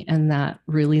me and that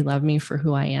really love me for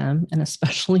who I am, and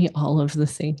especially all of the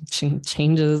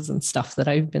changes and stuff that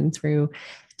I've been through,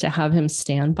 to have him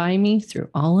stand by me through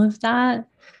all of that,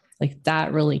 like,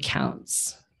 that really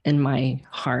counts in my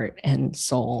heart and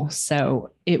soul.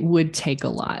 So it would take a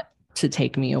lot to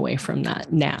take me away from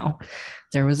that. Now,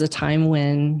 there was a time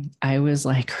when I was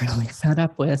like really fed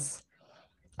up with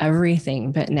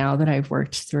everything. But now that I've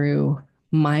worked through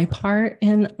my part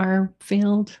in our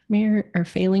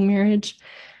failing marriage,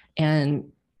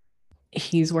 and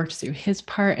he's worked through his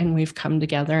part, and we've come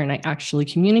together, and I actually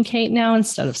communicate now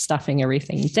instead of stuffing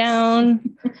everything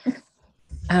down.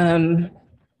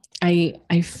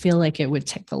 I feel like it would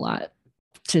take a lot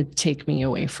to take me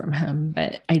away from him,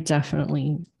 but I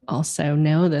definitely also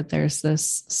know that there's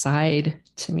this side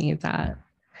to me that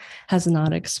has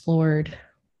not explored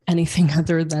anything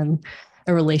other than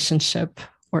a relationship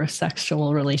or a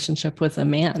sexual relationship with a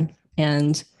man.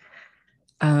 And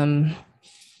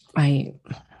I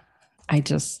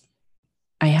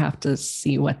have to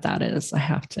see what that is. I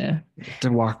have to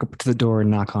walk up to the door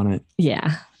and knock on it.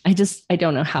 Yeah. I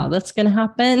don't know how that's going to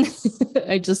happen.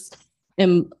 I just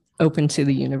am open to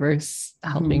the universe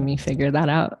helping me figure that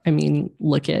out. I mean,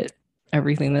 look at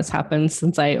everything that's happened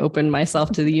since I opened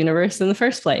myself to the universe in the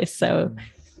first place. So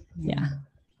yeah.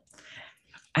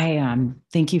 I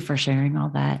thank you for sharing all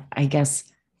that. I guess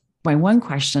my one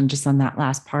question just on that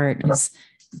last part is,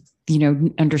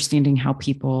 understanding how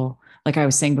people, like I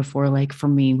was saying before, like for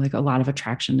me, like a lot of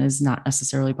attraction is not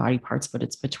necessarily body parts, but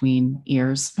it's between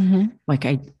ears. Like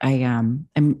I'm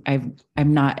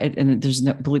not, and there's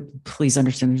no, please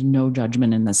understand, there's no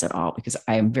judgment in this at all, because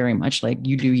I am very much like,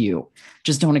 you do you.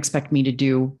 Just don't expect me to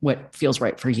do what feels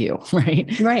right for you.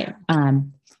 Right. Right.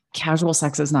 Casual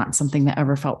sex is not something that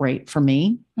ever felt right for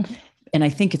me. And I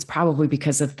think it's probably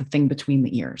because of the thing between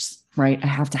the ears, right? I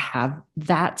have to have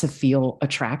that to feel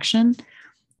attraction.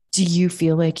 Do you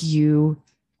feel like you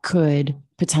could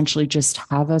potentially just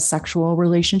have a sexual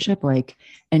relationship, like,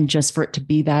 and just for it to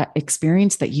be that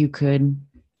experience that you could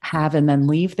have and then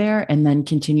leave there and then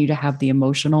continue to have the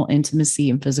emotional intimacy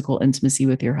and physical intimacy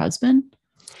with your husband?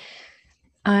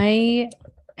 I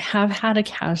have had a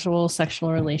casual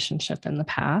sexual relationship in the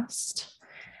past.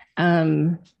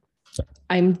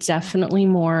 I'm definitely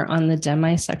more on the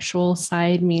demisexual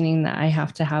side, meaning that I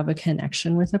have to have a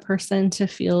connection with a person to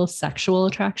feel sexual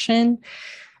attraction.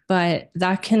 But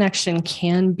that connection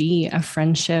can be a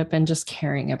friendship and just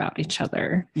caring about each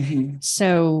other.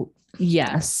 So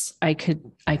yes, I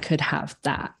could have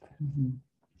that.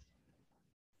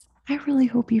 I really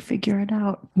hope you figure it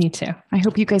out. Me too. I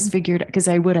hope you guys figured it, because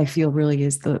I feel really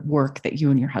is the work that you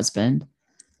and your husband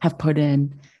have put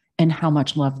in, and how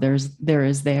much love there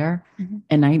is there.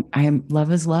 And I am,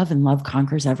 love is love, and love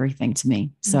conquers everything to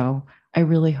me. So I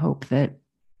really hope that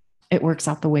it works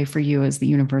out the way for you as the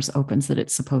universe opens that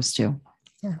it's supposed to.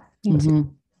 Yeah.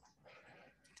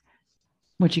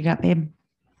 What you got, babe?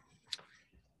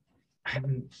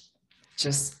 I'm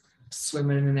just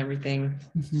swimming and everything.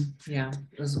 Yeah,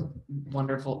 it was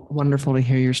wonderful to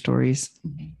hear your stories.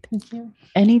 Thank you.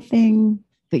 Anything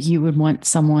that you would want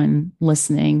someone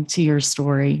listening to your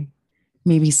story,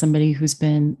 maybe somebody who's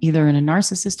been either in a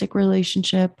narcissistic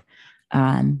relationship,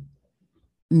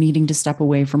 needing to step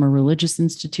away from a religious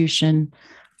institution,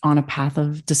 on a path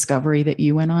of discovery that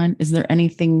you went on, is there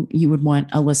anything you would want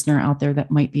a listener out there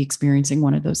that might be experiencing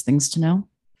one of those things to know?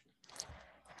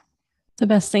 The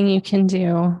best thing you can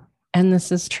do, and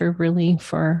this is true really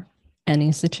for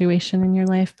any situation in your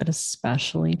life, but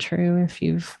especially true if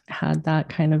you've had that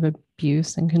kind of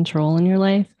abuse and control in your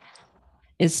life,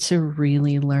 is to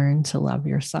really learn to love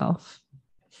yourself.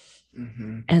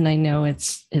 And I know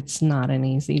it's not an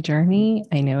easy journey.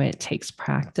 I know it takes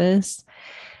practice,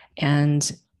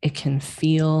 and it can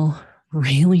feel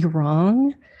really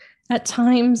wrong At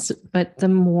times, but the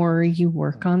more you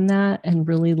work on that and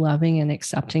really loving and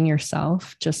accepting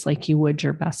yourself, just like you would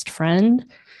your best friend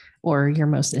or your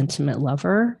most intimate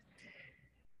lover,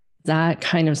 that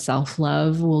kind of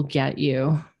self-love will get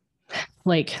you,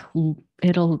 like,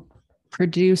 it'll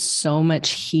produce so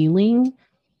much healing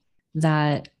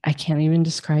that I can't even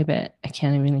describe it. I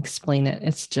can't even explain it.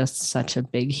 It's just such a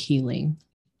big healing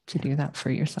to do that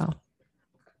for yourself.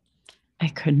 I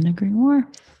couldn't agree more.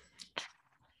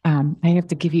 I have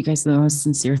to give you guys the most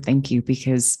sincere thank you,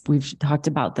 because we've talked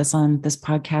about this on this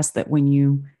podcast, that when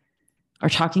you are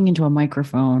talking into a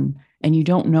microphone and you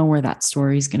don't know where that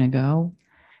story is going to go,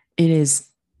 it is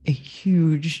a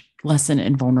huge lesson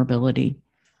in vulnerability,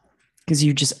 because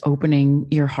you're just opening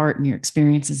your heart and your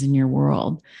experiences in your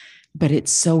world. But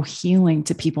it's so healing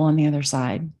to people on the other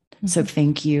side. So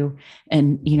thank you.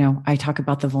 And, you know, I talk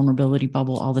about the vulnerability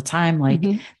bubble all the time. Like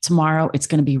tomorrow, it's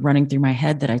going to be running through my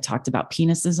head that I talked about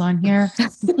penises on here.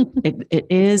 It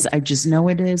is. I just know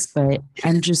it is. But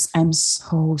I'm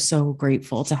so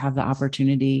grateful to have the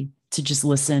opportunity to just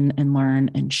listen and learn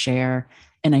and share.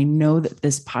 And I know that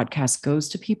this podcast goes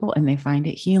to people and they find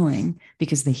it healing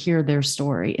because they hear their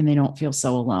story and they don't feel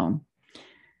so alone.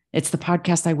 It's the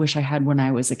podcast I wish I had when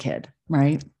I was a kid,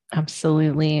 right?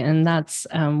 Absolutely. And that's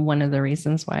one of the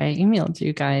reasons why I emailed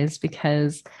you guys,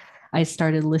 because I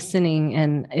started listening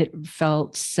and it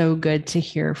felt so good to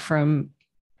hear from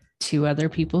two other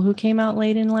people who came out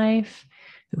late in life,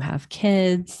 who have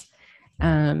kids.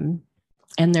 And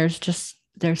there's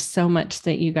so much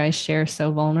that you guys share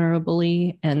so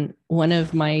vulnerably. And one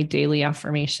of my daily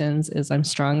affirmations is I'm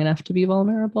strong enough to be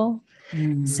vulnerable.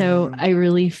 So I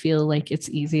really feel like it's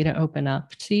easy to open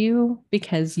up to you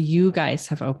because you guys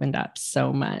have opened up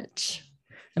so much.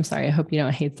 I'm sorry. I hope you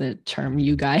don't hate the term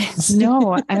you guys.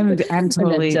 No, I'm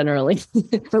totally generally.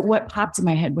 But what popped in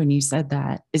my head when you said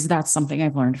that is that's something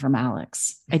I've learned from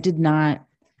Alex. I did not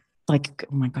like,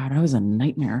 oh my God, I was a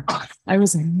nightmare. I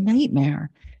was a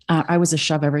nightmare. I was a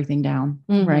shove everything down.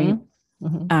 Right.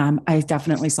 I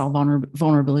definitely saw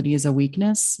vulnerability as a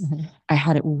weakness. I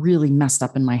had it really messed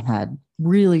up in my head,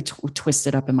 really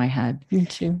twisted up in my head. Me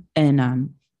too.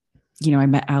 And, you know, I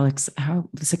met Alex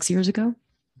 6 years ago,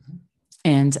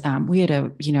 and we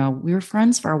were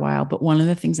friends for a while. But one of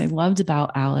the things I loved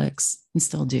about Alex, and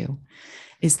still do,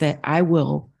 is that I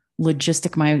will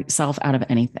logistic myself out of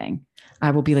anything. I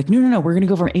will be like, no, we're going to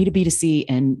go from A to B to C,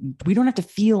 and we don't have to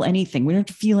feel anything. We don't have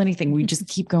to feel anything. We just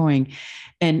keep going.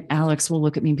 And Alex will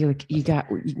look at me and be like,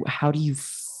 how do you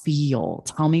feel?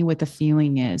 Tell me what the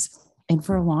feeling is. And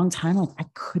for a long time,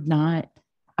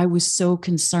 I was so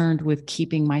concerned with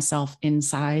keeping myself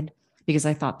inside because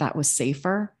I thought that was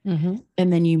safer. And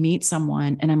then you meet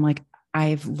someone and I'm like,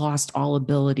 I've lost all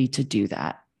ability to do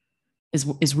that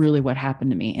is really what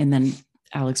happened to me. And then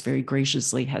Alex very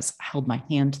graciously has held my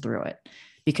hand through it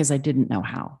because I didn't know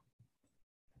how.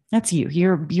 That's you.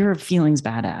 Your feelings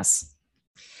badass.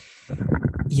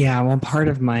 Yeah. Well, part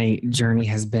of my journey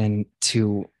has been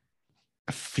to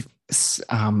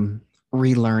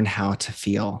relearn how to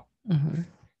feel.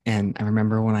 And I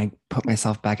remember when I put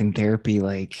myself back in therapy,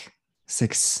 like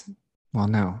 5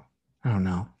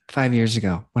 years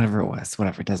ago, whatever,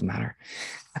 it doesn't matter.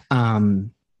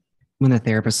 When the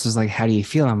therapist was like, how do you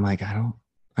feel? I'm like, I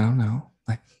don't know.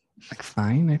 Like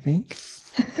fine, I think.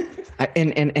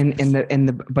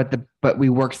 But we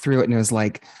worked through it, and it was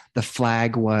like the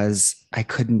flag was I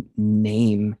couldn't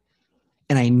name,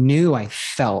 and I knew I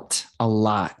felt a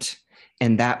lot,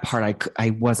 and that part I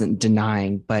wasn't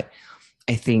denying. But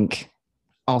I think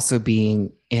also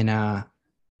being in a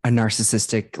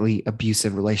narcissistically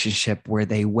abusive relationship where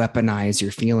they weaponize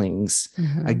your feelings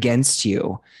against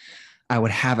you, I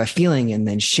would have a feeling and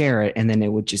then share it, and then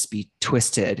it would just be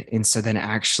twisted. And so then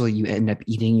actually you end up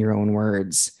eating your own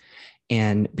words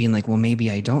and being like, well,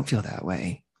 maybe I don't feel that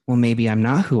way. Well, maybe I'm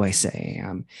not who I say I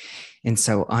am. And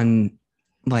so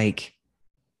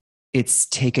it's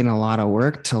taken a lot of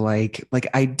work to like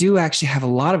I do actually have a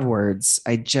lot of words.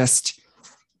 They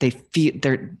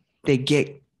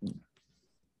get,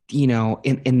 you know,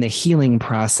 in the healing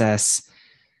process,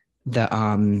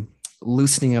 the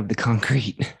loosening of the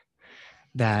concrete.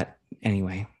 That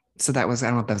anyway, so that was, I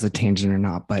don't know if that was a tangent or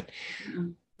not, but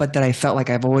that I felt like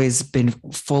I've always been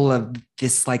full of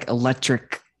this like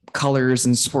electric colors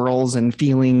and swirls and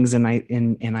feelings. And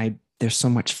I there's so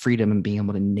much freedom in being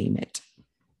able to name it.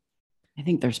 I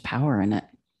think there's power in it.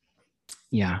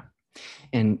 Yeah.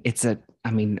 And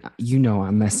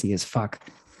I'm messy as fuck.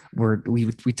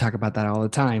 We talk about that all the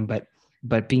time,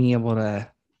 but being able to,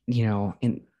 you know,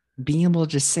 and being able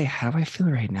to just say, how do I feel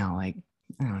right now? Like,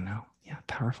 I don't know. Yeah,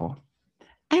 powerful.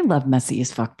 I love messy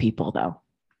as fuck people, though.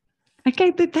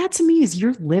 Okay, but that to me is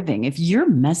you're living. If you're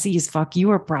messy as fuck, you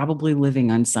are probably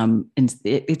living on some. And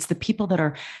it's the people that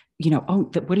are,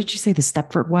 what did you say? The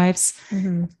Stepford Wives.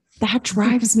 Mm-hmm. That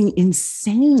drives me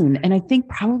insane. And I think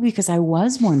probably because I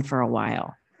was one for a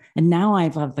while, and now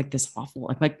I've loved like this awful.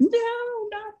 I'm like, no,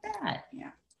 not that. Yeah.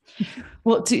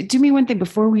 Well, do me one thing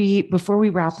before we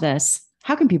wrap this.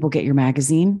 How can people get your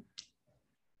magazine?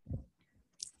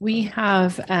 We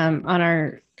have on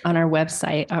our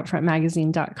website,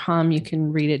 outfrontmagazine.com, you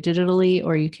can read it digitally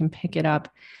or you can pick it up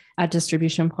at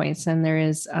distribution points. And there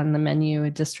is on the menu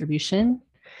a distribution.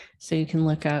 So you can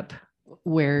look up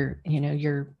where,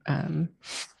 your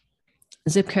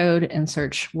zip code and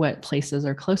search what places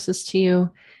are closest to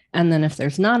you. And then if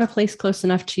there's not a place close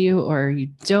enough to you, or you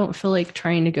don't feel like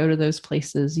trying to go to those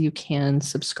places, you can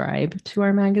subscribe to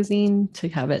our magazine to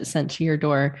have it sent to your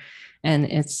door. And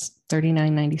it's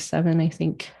 $39.97, I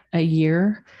think, a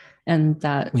year. And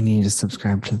that we need to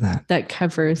subscribe to that. That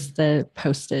covers the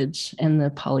postage and the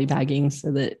poly bagging so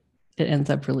that it ends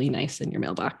up really nice in your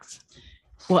mailbox.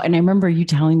 Well, and I remember you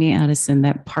telling me, Addison,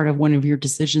 that part of one of your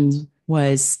decisions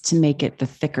was to make it the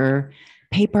thicker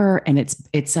paper, and it's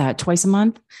twice a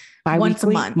month,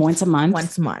 bi-weekly, once a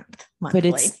month, monthly.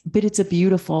 But it's a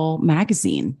beautiful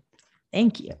magazine.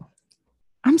 Thank you.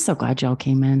 I'm so glad y'all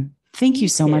came in. Thank you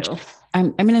so much.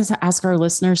 I'm going to ask our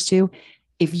listeners too,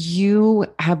 if you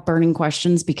have burning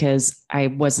questions, because I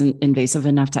wasn't invasive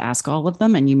enough to ask all of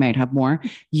them, and you might have more,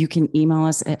 you can email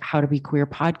us at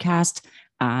howtobequeerpodcast.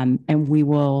 And we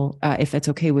will, if it's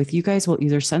okay with you guys, we'll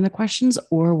either send the questions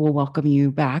or we'll welcome you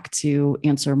back to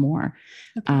answer more.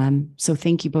 Okay. So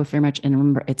thank you both very much. And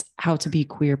remember, it's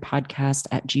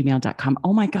howtobequeerpodcast@gmail.com.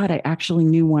 Oh my God, I actually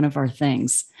knew one of our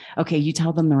things. Okay, you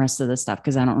tell them the rest of the stuff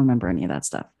because I don't remember any of that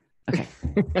stuff. Okay.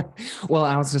 Well,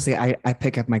 I was going to say, I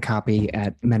pick up my copy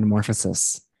at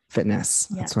Metamorphosis Fitness.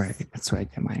 Yes. That's where I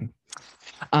get mine.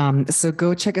 So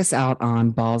go check us out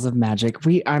on Balls of Magic.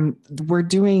 We're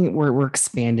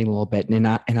expanding a little bit, and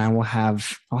I'll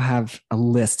have a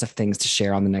list of things to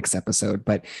share on the next episode,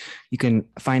 but you can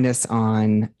find us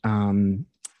on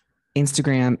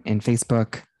Instagram and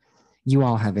Facebook. You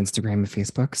all have Instagram and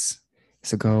Facebooks.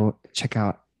 So go check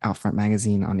out Outfront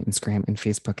Magazine on Instagram and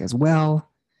Facebook as well.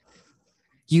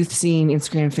 Youth Scene,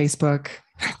 Instagram, Facebook.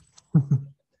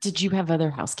 Did you have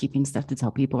other housekeeping stuff to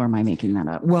tell people, or am I making that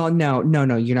up? Well, no,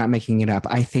 you're not making it up.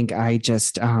 I think I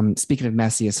just, speaking of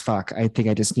messy as fuck, I think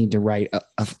I just need to write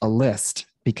a list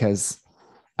because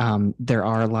there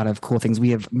are a lot of cool things.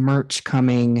 We have merch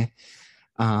coming,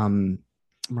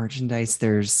 merchandise.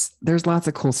 There's lots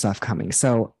of cool stuff coming.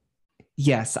 So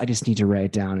yes, I just need to write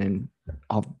it down, and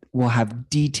we'll have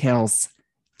details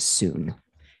soon.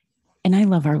 And I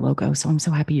love our logo, so I'm so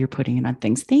happy you're putting it on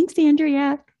things. Thanks,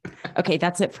 Andrea. Okay,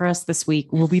 that's it for us this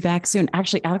week. We'll be back soon.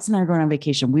 Actually, Alex and I are going on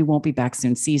vacation. We won't be back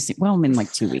soon. See you soon. Well, I'm in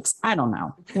like 2 weeks. I don't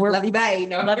know. Love you, bye.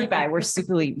 No. Love you, bye. We're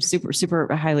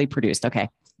super highly produced. Okay.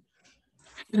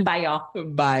 Bye, y'all.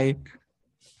 Bye.